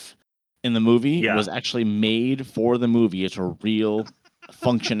knife in the movie was actually made for the movie. It's a real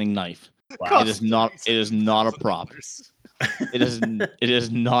functioning knife. Wow. It is not a prop. It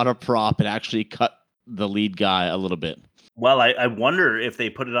is not a prop. It actually cut the lead guy a little bit. Well, I wonder if they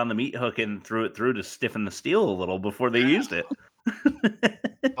put it on the meat hook and threw it through to stiffen the steel a little before they used it.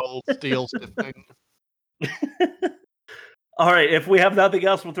 Old steel stiffening. All right, if we have nothing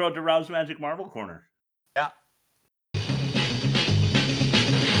else, we'll throw it to Rob's Magic Marvel Corner. Yeah.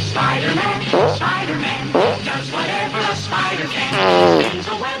 Spider-Man does whatever a spider can. Spins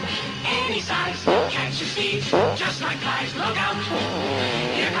a web any size, catches thieves just like flies. Look out!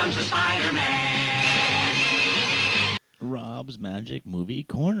 Here comes the Spider-Man. Rob's Magic Movie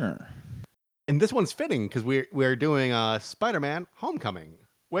Corner. And this one's fitting because we're doing Spider-Man: Homecoming.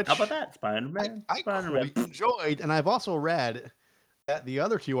 Which how about that, Spider-Man? I quite enjoyed, and I've also read that the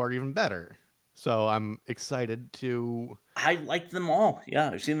other two are even better. So I'm excited to. I liked them all. Yeah,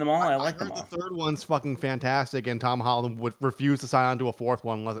 I've seen them all. I like them all. The third one's fucking fantastic, and Tom Holland would refuse to sign on to a fourth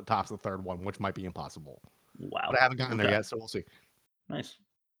one unless it tops the third one, which might be impossible. Wow. But I haven't gotten there yet, so we'll see. Nice.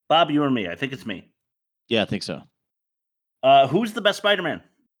 Bob, you or me? I think it's me. Yeah, I think so. Who's the best Spider-Man?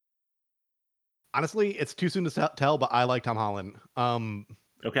 Honestly, it's too soon to tell, but I like Tom Holland.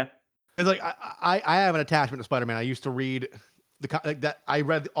 Okay. It's like I have an attachment to Spider-Man. I used to read I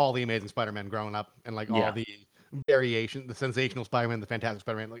read all the Amazing Spider-Man growing up, and like all the variation, the sensational Spider-Man, the Fantastic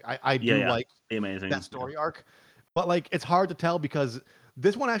Spider-Man. Like I do like amazing that story arc, but like it's hard to tell because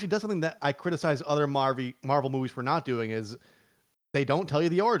this one actually does something that I criticize other Marvel movies for not doing is they don't tell you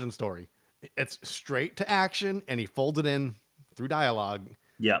the origin story. It's straight to action, and he folds it in through dialogue.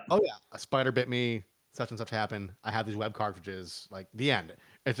 Yeah. Oh yeah, a spider bit me. Such and such happened. I have these web cartridges. Like the end.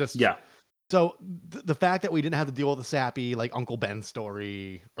 It's just So the fact that we didn't have to deal with the sappy like Uncle Ben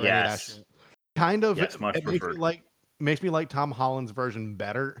story or any of that shit, kind of it makes me like Tom Holland's version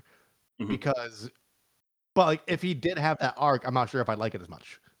better because, but like if he did have that arc, I'm not sure if I'd like it as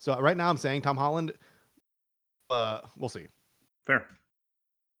much. So right now I'm saying Tom Holland. We'll see. Fair.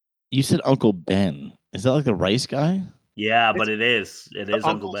 You said Uncle Ben. Is that like the rice guy? Yeah, but it is. It is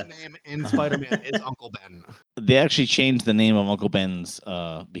Uncle Ben. Uncle's name in Spider-Man is Uncle Ben. They actually changed the name of Uncle Ben's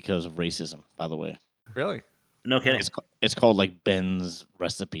because of racism, by the way. Really? No kidding. It's called like Ben's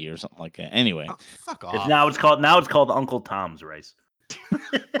Recipe or something like that. Anyway. Oh, fuck off. Now it's called Uncle Tom's Rice.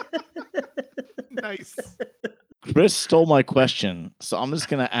 Nice. Chris stole my question, so I'm just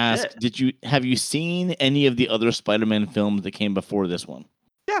gonna ask: have you seen any of the other Spider-Man films that came before this one?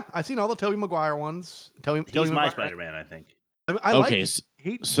 Yeah, I've seen all the Tobey Maguire ones. He's my Spider-Man, I think. Okay,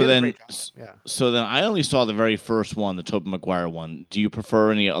 so then I only saw the very first one, the Tobey Maguire one. Do you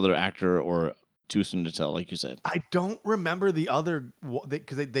prefer any other actor or too soon to tell, like you said? I don't remember the other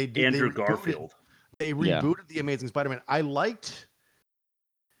because they did Andrew Garfield. They rebooted the Amazing Spider-Man. I liked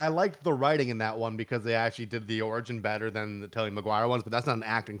the writing in that one because they actually did the origin better than the Tobey Maguire ones, but that's not an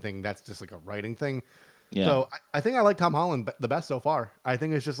acting thing. That's just like a writing thing. Yeah. So I think I like Tom Holland the best so far. I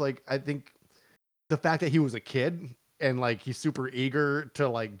think it's just like I think the fact that he was a kid and like he's super eager to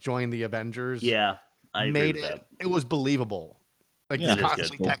like join the Avengers. Yeah, I agree made with that. it was believable. Like Yeah, he's it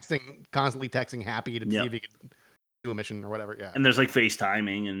is good. constantly texting Happy to see Yep. if he could do a mission or whatever. Yeah. And there's like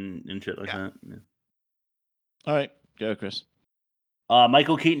FaceTiming and shit like that. Yeah. All right, go, Chris.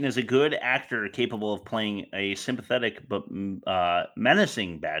 Michael Keaton is a good actor capable of playing a sympathetic but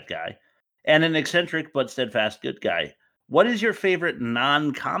menacing bad guy and an eccentric but steadfast good guy. What is your favorite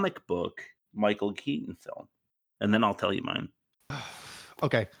non-comic book Michael Keaton film? And then I'll tell you mine.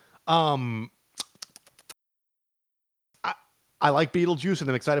 Okay. I like Beetlejuice and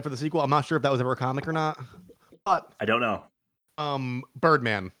I'm excited for the sequel. I'm not sure if that was ever a comic or not, but I don't know.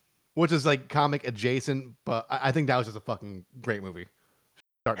 Birdman, which is like comic adjacent, but I think that was just a fucking great movie.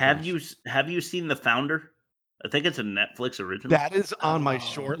 Have you seen The Founder? I think it's a Netflix original. That is on my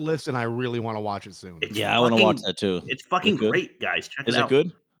short list, and I really want to watch it soon. I want to watch that too. It's fucking good? great, guys. Check Is it out. it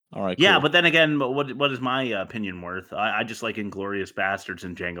good? All right. Yeah, cool. but then again, what is my opinion worth? I just like Inglorious Bastards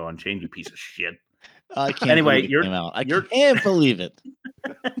and Django Unchained, you piece of shit. I can't Anyway, believe it came out. I can't believe it.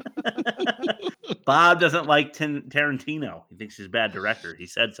 Bob doesn't like Tarantino. He thinks he's a bad director. He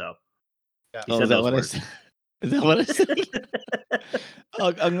said so. Yeah. He said those what words. Is that what I said?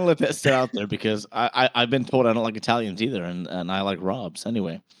 I'm gonna let that sit out there because I've been told I don't like Italians either, and I like Rob's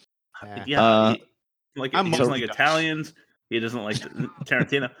anyway. Yeah, he I'm doesn't mostly like Dutch. Italians. He doesn't like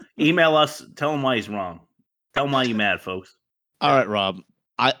Tarantino. Email us. Tell him why he's wrong. Tell him why you mad, folks. All right, Rob.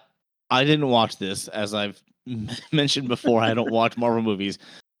 I didn't watch this, as I've mentioned before. I don't watch Marvel movies.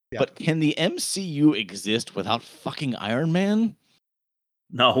 Yeah. But can the MCU exist without fucking Iron Man?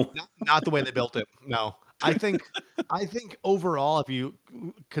 No. Not the way they built it. No. I think overall, if you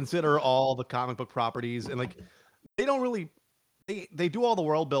consider all the comic book properties and like they don't really they do all the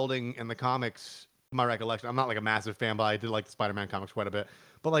world building in the comics, my recollection. I'm not like a massive fan, but I did like the Spider-Man comics quite a bit.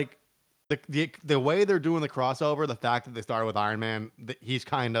 But like the way they're doing the crossover, the fact that they started with Iron Man, he's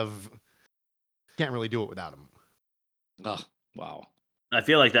kind of can't really do it without him. Oh, wow. I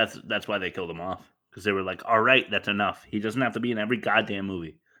feel like that's why they killed him off, because they were like, all right, that's enough. He doesn't have to be in every goddamn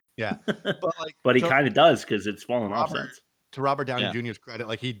movie. Yeah, but like, but he kind of does because it's fallen off since. To Robert Downey Yeah. Jr.'s credit,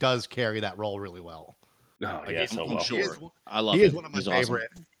 like he does carry that role really well. Oh Like, yeah, so well. Sure. I love He is him. one of my He's awesome. favorite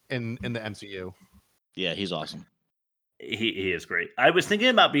in the MCU. Yeah, he's awesome. He is great. I was thinking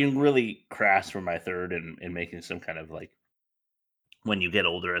about being really crass for my third and making some kind of like, when you get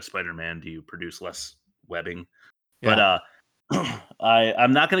older as Spider-Man, do you produce less webbing? Yeah. But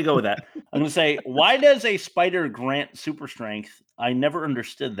I'm not going to go with that. I'm going to say, why does a spider grant super strength? I never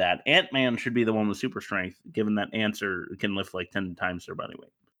understood that. Ant-Man should be the one with super strength, given that ants can lift like 10 times their body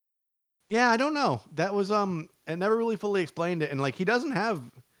weight. Yeah, I don't know. That was it never really fully explained it, and like he doesn't have,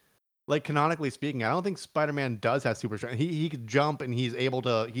 like canonically speaking, I don't think Spider-Man does have super strength. He could jump and he's able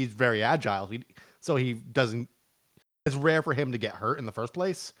to. He's very agile. So he doesn't. It's rare for him to get hurt in the first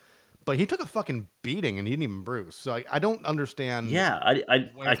place. But he took a fucking beating and he didn't even bruise. So I don't understand. Yeah,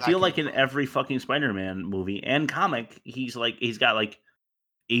 I feel like in every fucking Spider-Man movie and comic, he's got like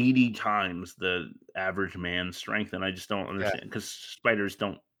 80 times the average man's strength, and I just don't understand because spiders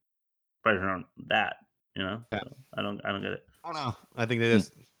aren't that, you know. Yeah. So I don't get it. I don't know. I think it is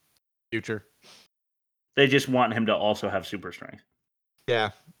future. They just want him to also have super strength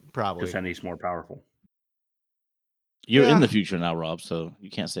Yeah, probably. because then he's more powerful. You're Yeah. in the future now, Rob, so you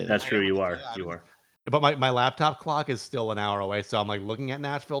can't say that. That's true. You are. But my laptop clock is still an hour away, so I'm like looking at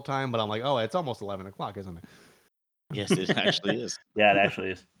Nashville time, but I'm like, oh, it's almost 11 o'clock, isn't it? Yes, it actually is. Yeah, it actually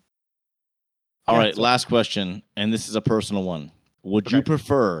is. All Yeah, right, so- last question, and this is a personal one. Would you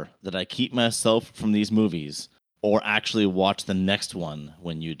prefer that I keep myself from these movies or actually watch the next one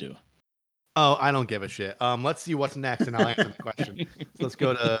when you do? Oh, I don't give a shit. Let's see what's next, and I'll answer the question. So let's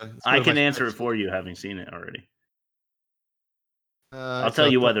go to. I can answer it for you, having seen it already. I'll tell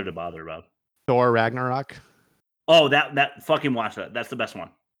you whether to bother, Bob. Thor Ragnarok. Oh, that fucking watch that. That's the best one.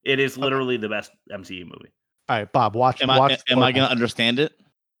 It is literally the best MCU movie. All right, Bob, watch. Am watch I Thor going to Ragnarok. understand it?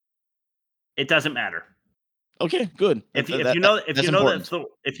 It doesn't matter. Okay, good. If you That's know important.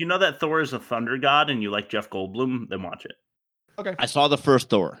 that Thor is a thunder god and you like Jeff Goldblum, then watch it. Okay. I saw the first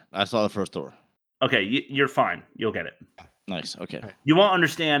Thor. Okay, you're fine. You'll get it. Nice. Okay. You won't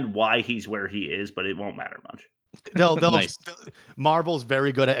understand why he's where he is, but it won't matter much. They'll Nice. Marvel's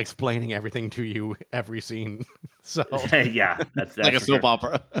very good at explaining everything to you every scene. So Yeah, that's Like a for soap sure.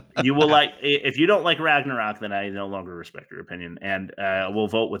 opera. You will like if you don't like Ragnarok, then I no longer respect your opinion, and we'll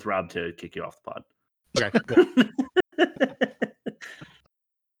vote with Rob to kick you off the pod. okay, cool.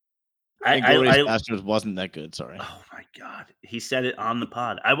 Inglourious Basterds wasn't that good. Sorry. Oh my god, he said it on the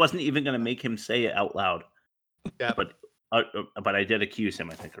pod. I wasn't even going to make him say it out loud. Yeah, but I did accuse him,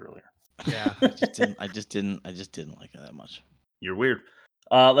 I think, earlier. Yeah, I just didn't like it that much. You're weird.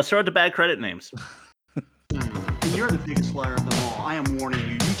 Let's start with the bad credit names. You're the biggest liar of them all. I am warning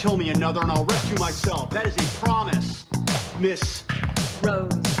you. You tell me another and I'll rescue myself. That is a promise, Miss Rose,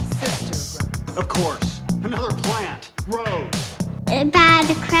 sister Rose. Of course. Another plant, Rose.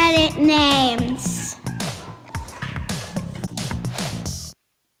 Bad credit names.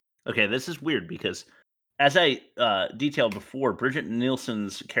 Okay, this is weird because, as I detailed before, Bridget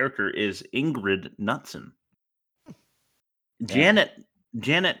Nielsen's character is Ingrid Knudsen. Yeah.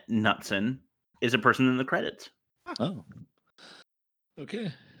 Janet Knudsen is a person in the credits. Oh.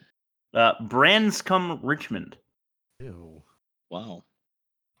 Okay. Branscombe Richmond. Ew. Wow.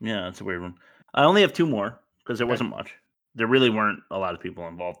 Yeah, that's a weird one. I only have two more because there wasn't much. There really weren't a lot of people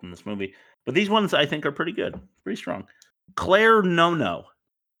involved in this movie. But these ones I think are pretty good. Pretty strong. Claire No.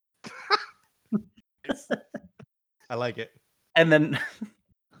 I like it. And then,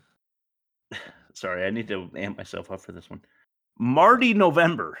 sorry, I need to amp myself up for this one. Marty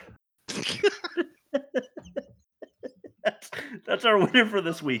November. That's our winner for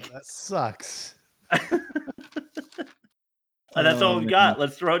this week. That sucks. And that's all we got.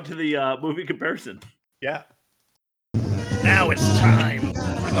 Let's throw it to the movie comparison. Yeah. Now it's time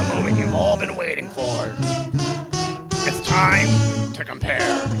for the movie you've all been waiting for. It's time to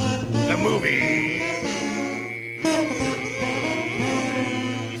compare the movies.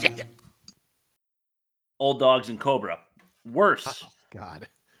 Old Dogs and Cobra. Worse. Oh, God.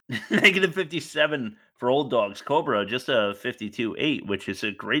 Negative 57 for Old Dogs. Cobra, just a 52.8, which is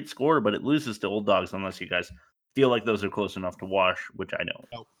a great score, but it loses to Old Dogs unless you guys feel like those are close enough to wash, which I don't.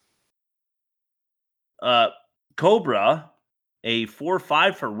 Nope. Cobra, a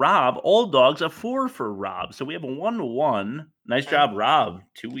 4.5 for Rob. Old Dogs, a 4 for Rob. So we have a 1-1. Nice job, Rob.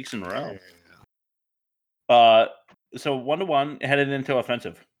 2 weeks in a row. So 1-1 headed into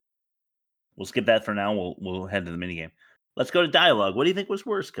offensive. We'll skip that for now. We'll head to the minigame. Let's go to dialogue. What do you think was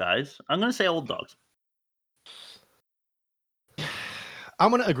worse, guys? I'm going to say Old Dogs. I'm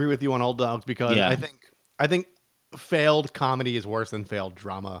going to agree with you on Old Dogs because I think failed comedy is worse than failed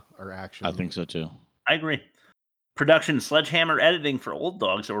drama or action. I think so too. I agree. Production, sledgehammer editing for Old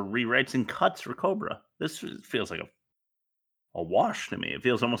Dogs or rewrites and cuts for Cobra. This feels like a wash to me. It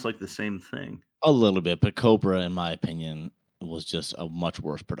feels almost like the same thing. A little bit, but Cobra, in my opinion, was just a much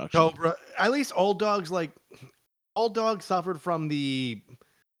worse production. Cobra, at least Old Dogs suffered from the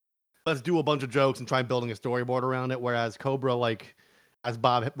let's do a bunch of jokes and try building a storyboard around it, whereas Cobra, like as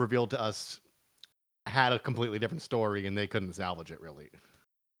Bob revealed to us, had a completely different story and they couldn't salvage it really.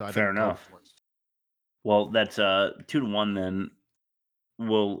 So I Fair enough. Well, that's 2-1 then.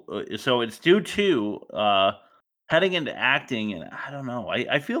 So it's 2-2. Heading into acting, and I don't know.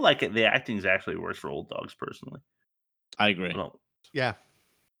 I feel like the acting is actually worse for Old Dogs personally. I agree. Yeah.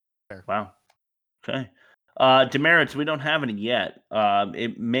 Fair. Wow. Okay. Demerits, we don't have any yet.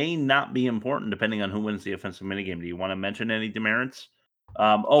 It may not be important depending on who wins the offensive minigame. Do you want to mention any demerits?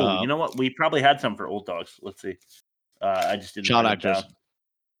 You know what? We probably had some for Old Dogs. Let's see. I just didn't. Child actors.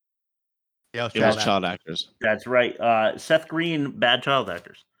 Yeah, it was child actors. That's right. Seth Green, bad child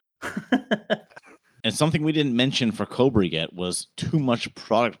actors. And something we didn't mention for Cobra yet was too much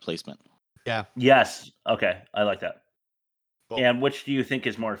product placement. Yeah. Yes. Okay. I like that. Cool. And which do you think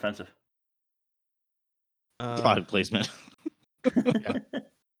is more offensive? Product placement.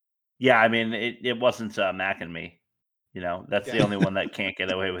 Yeah, I mean, it wasn't Mac and Me. You know, that's the only one that can't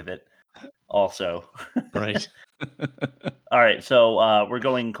get away with it. Also. Right. All right. So we're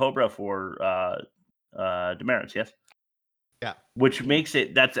going Cobra for demerits, yes? Yeah. Which makes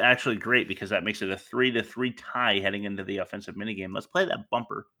it, that's actually great because that makes it a 3-3 tie heading into the offensive minigame. Let's play that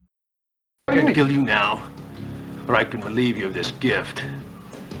bumper. I can kill you now, or I can relieve you of this gift.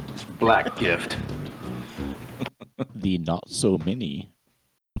 This black gift. The not so mini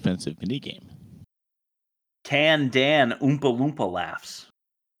offensive minigame. Tan Dan Oompa Loompa laughs.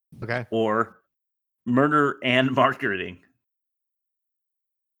 Okay. Or murder and marketing.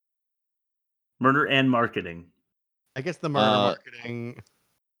 Murder and marketing. I guess the murder marketing.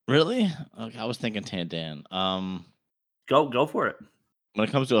 Really? Okay, I was thinking Tan Dan. Go for it. When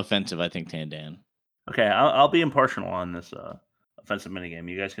it comes to offensive, I think Tan Dan. Okay, I'll be impartial on this offensive minigame.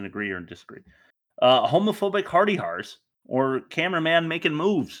 You guys can agree or disagree. Homophobic hardy hars or cameraman making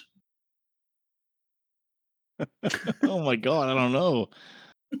moves. Oh my god, I don't know.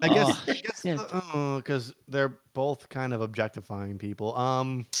 I guess because they're both kind of objectifying people.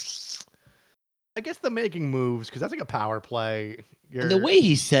 I guess the making moves, because that's like a power play. And the way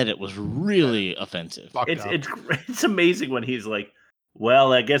he said it was really offensive. It's amazing when he's like,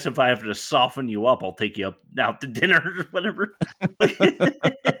 well, I guess if I have to soften you up, I'll take you out to dinner or whatever.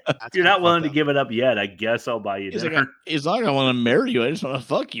 You're not willing to give it up yet. I guess I'll buy you dinner. He's like, I want to marry you. I just want to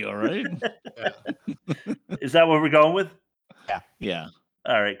fuck you. All right. Is that what we're going with? Yeah.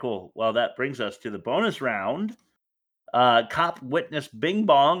 All right, cool. Well, that brings us to the bonus round. Cop, witness, bing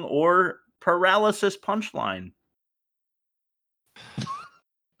bong, or paralysis punchline.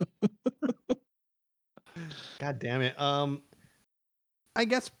 God damn it. I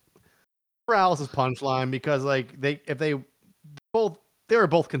guess paralysis punchline, because like they were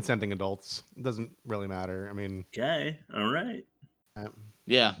both consenting adults. It doesn't really matter. I mean, okay, all right.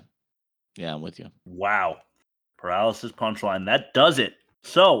 Yeah, I'm with you. Wow, paralysis punchline. That does it.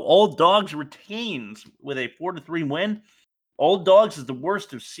 So Old Dogs retains with a 4-3 win. Old Dogs is the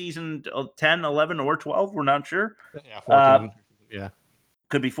worst of season 10, 11, or 12. We're not sure. Yeah, 14. Yeah.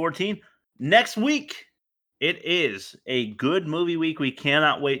 Could be 14. Next week, it is a good movie week. We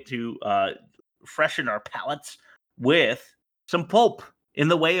cannot wait to freshen our palates with some pulp in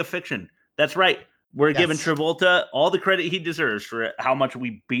the way of fiction. That's right. We're giving Travolta all the credit he deserves for how much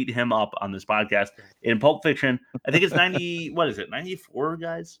we beat him up on this podcast in Pulp Fiction. I think it's 90. What is it? 94,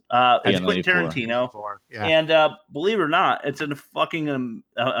 guys. It's Quentin Tarantino. Yeah. And believe it or not, it's a fucking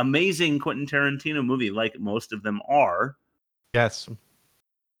amazing Quentin Tarantino movie, like most of them are. Yes.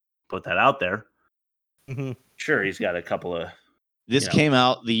 Put that out there. Mm-hmm. Sure, he's got a couple of. This came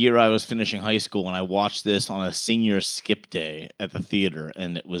out the year I was finishing high school, and I watched this on a senior skip day at the theater,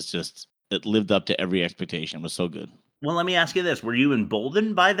 and it was just. It lived up to every expectation. It was so good. Well, let me ask you this. Were you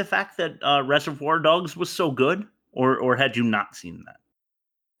emboldened by the fact that Reservoir Dogs was so good? Or had you not seen that?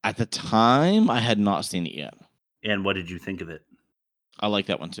 At the time, I had not seen it yet. And what did you think of it? I like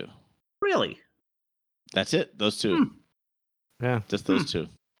that one too. Really? That's it. Those two. Yeah. Just those two.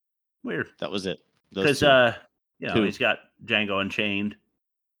 Weird. That was it. Because, he's got Django Unchained.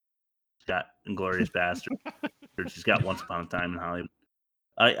 He's got Inglourious Basterds. He's got Once Upon a Time in Hollywood.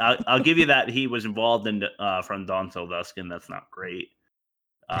 I'll give you that he was involved in From Dawn Till Dusk, and that's not great.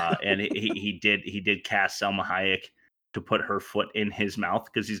 And he did cast Selma Hayek to put her foot in his mouth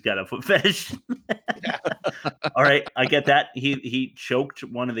because he's got a foot fetish. All right, I get that. He choked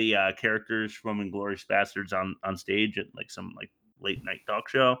one of the characters from Inglourious Basterds on stage at some late night talk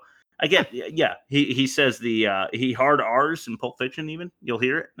show. I get, yeah. He says he hard R's in Pulp Fiction. Even you'll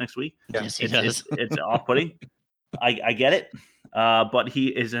hear it next week. Yes, he does. It's off-putting. I get it. But he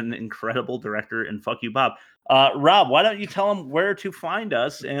is an incredible director, and fuck you, Bob. Rob, why don't you tell him where to find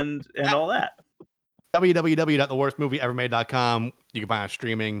us and all that? www.theworstmovieevermade.com. You can find us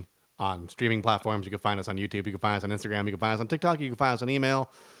streaming on streaming platforms. You can find us on YouTube. You can find us on Instagram. You can find us on TikTok. You can find us on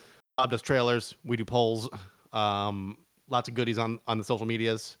email. Bob does trailers. We do polls. Lots of goodies on the social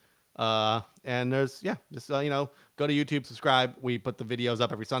medias. And there's, just, go to YouTube, subscribe. We put the videos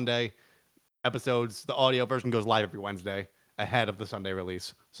up every Sunday. Episodes, the audio version goes live every Wednesday ahead of the Sunday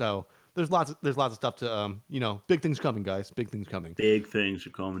release. So there's lots of stuff to big things coming, guys. Big things coming. Big things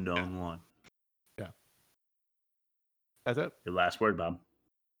are coming down the line. Yeah. That's it. Your last word, Bob.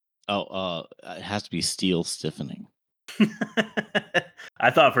 Oh, it has to be steel stiffening.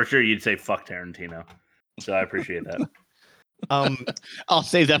 I thought for sure you'd say fuck Tarantino. So I appreciate that. I'll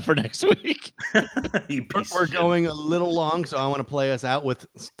save that for next week. We're going a little long, so I want to play us out with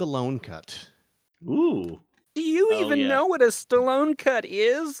Stallone Cut. Ooh. Do you even know what a Stallone Cut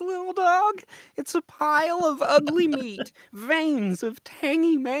is, little dog? It's a pile of ugly meat, veins of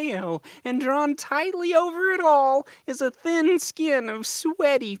tangy mayo, and drawn tightly over it all is a thin skin of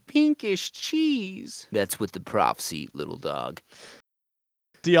sweaty pinkish cheese. That's what the profs eat, little dog.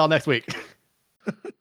 See y'all next week.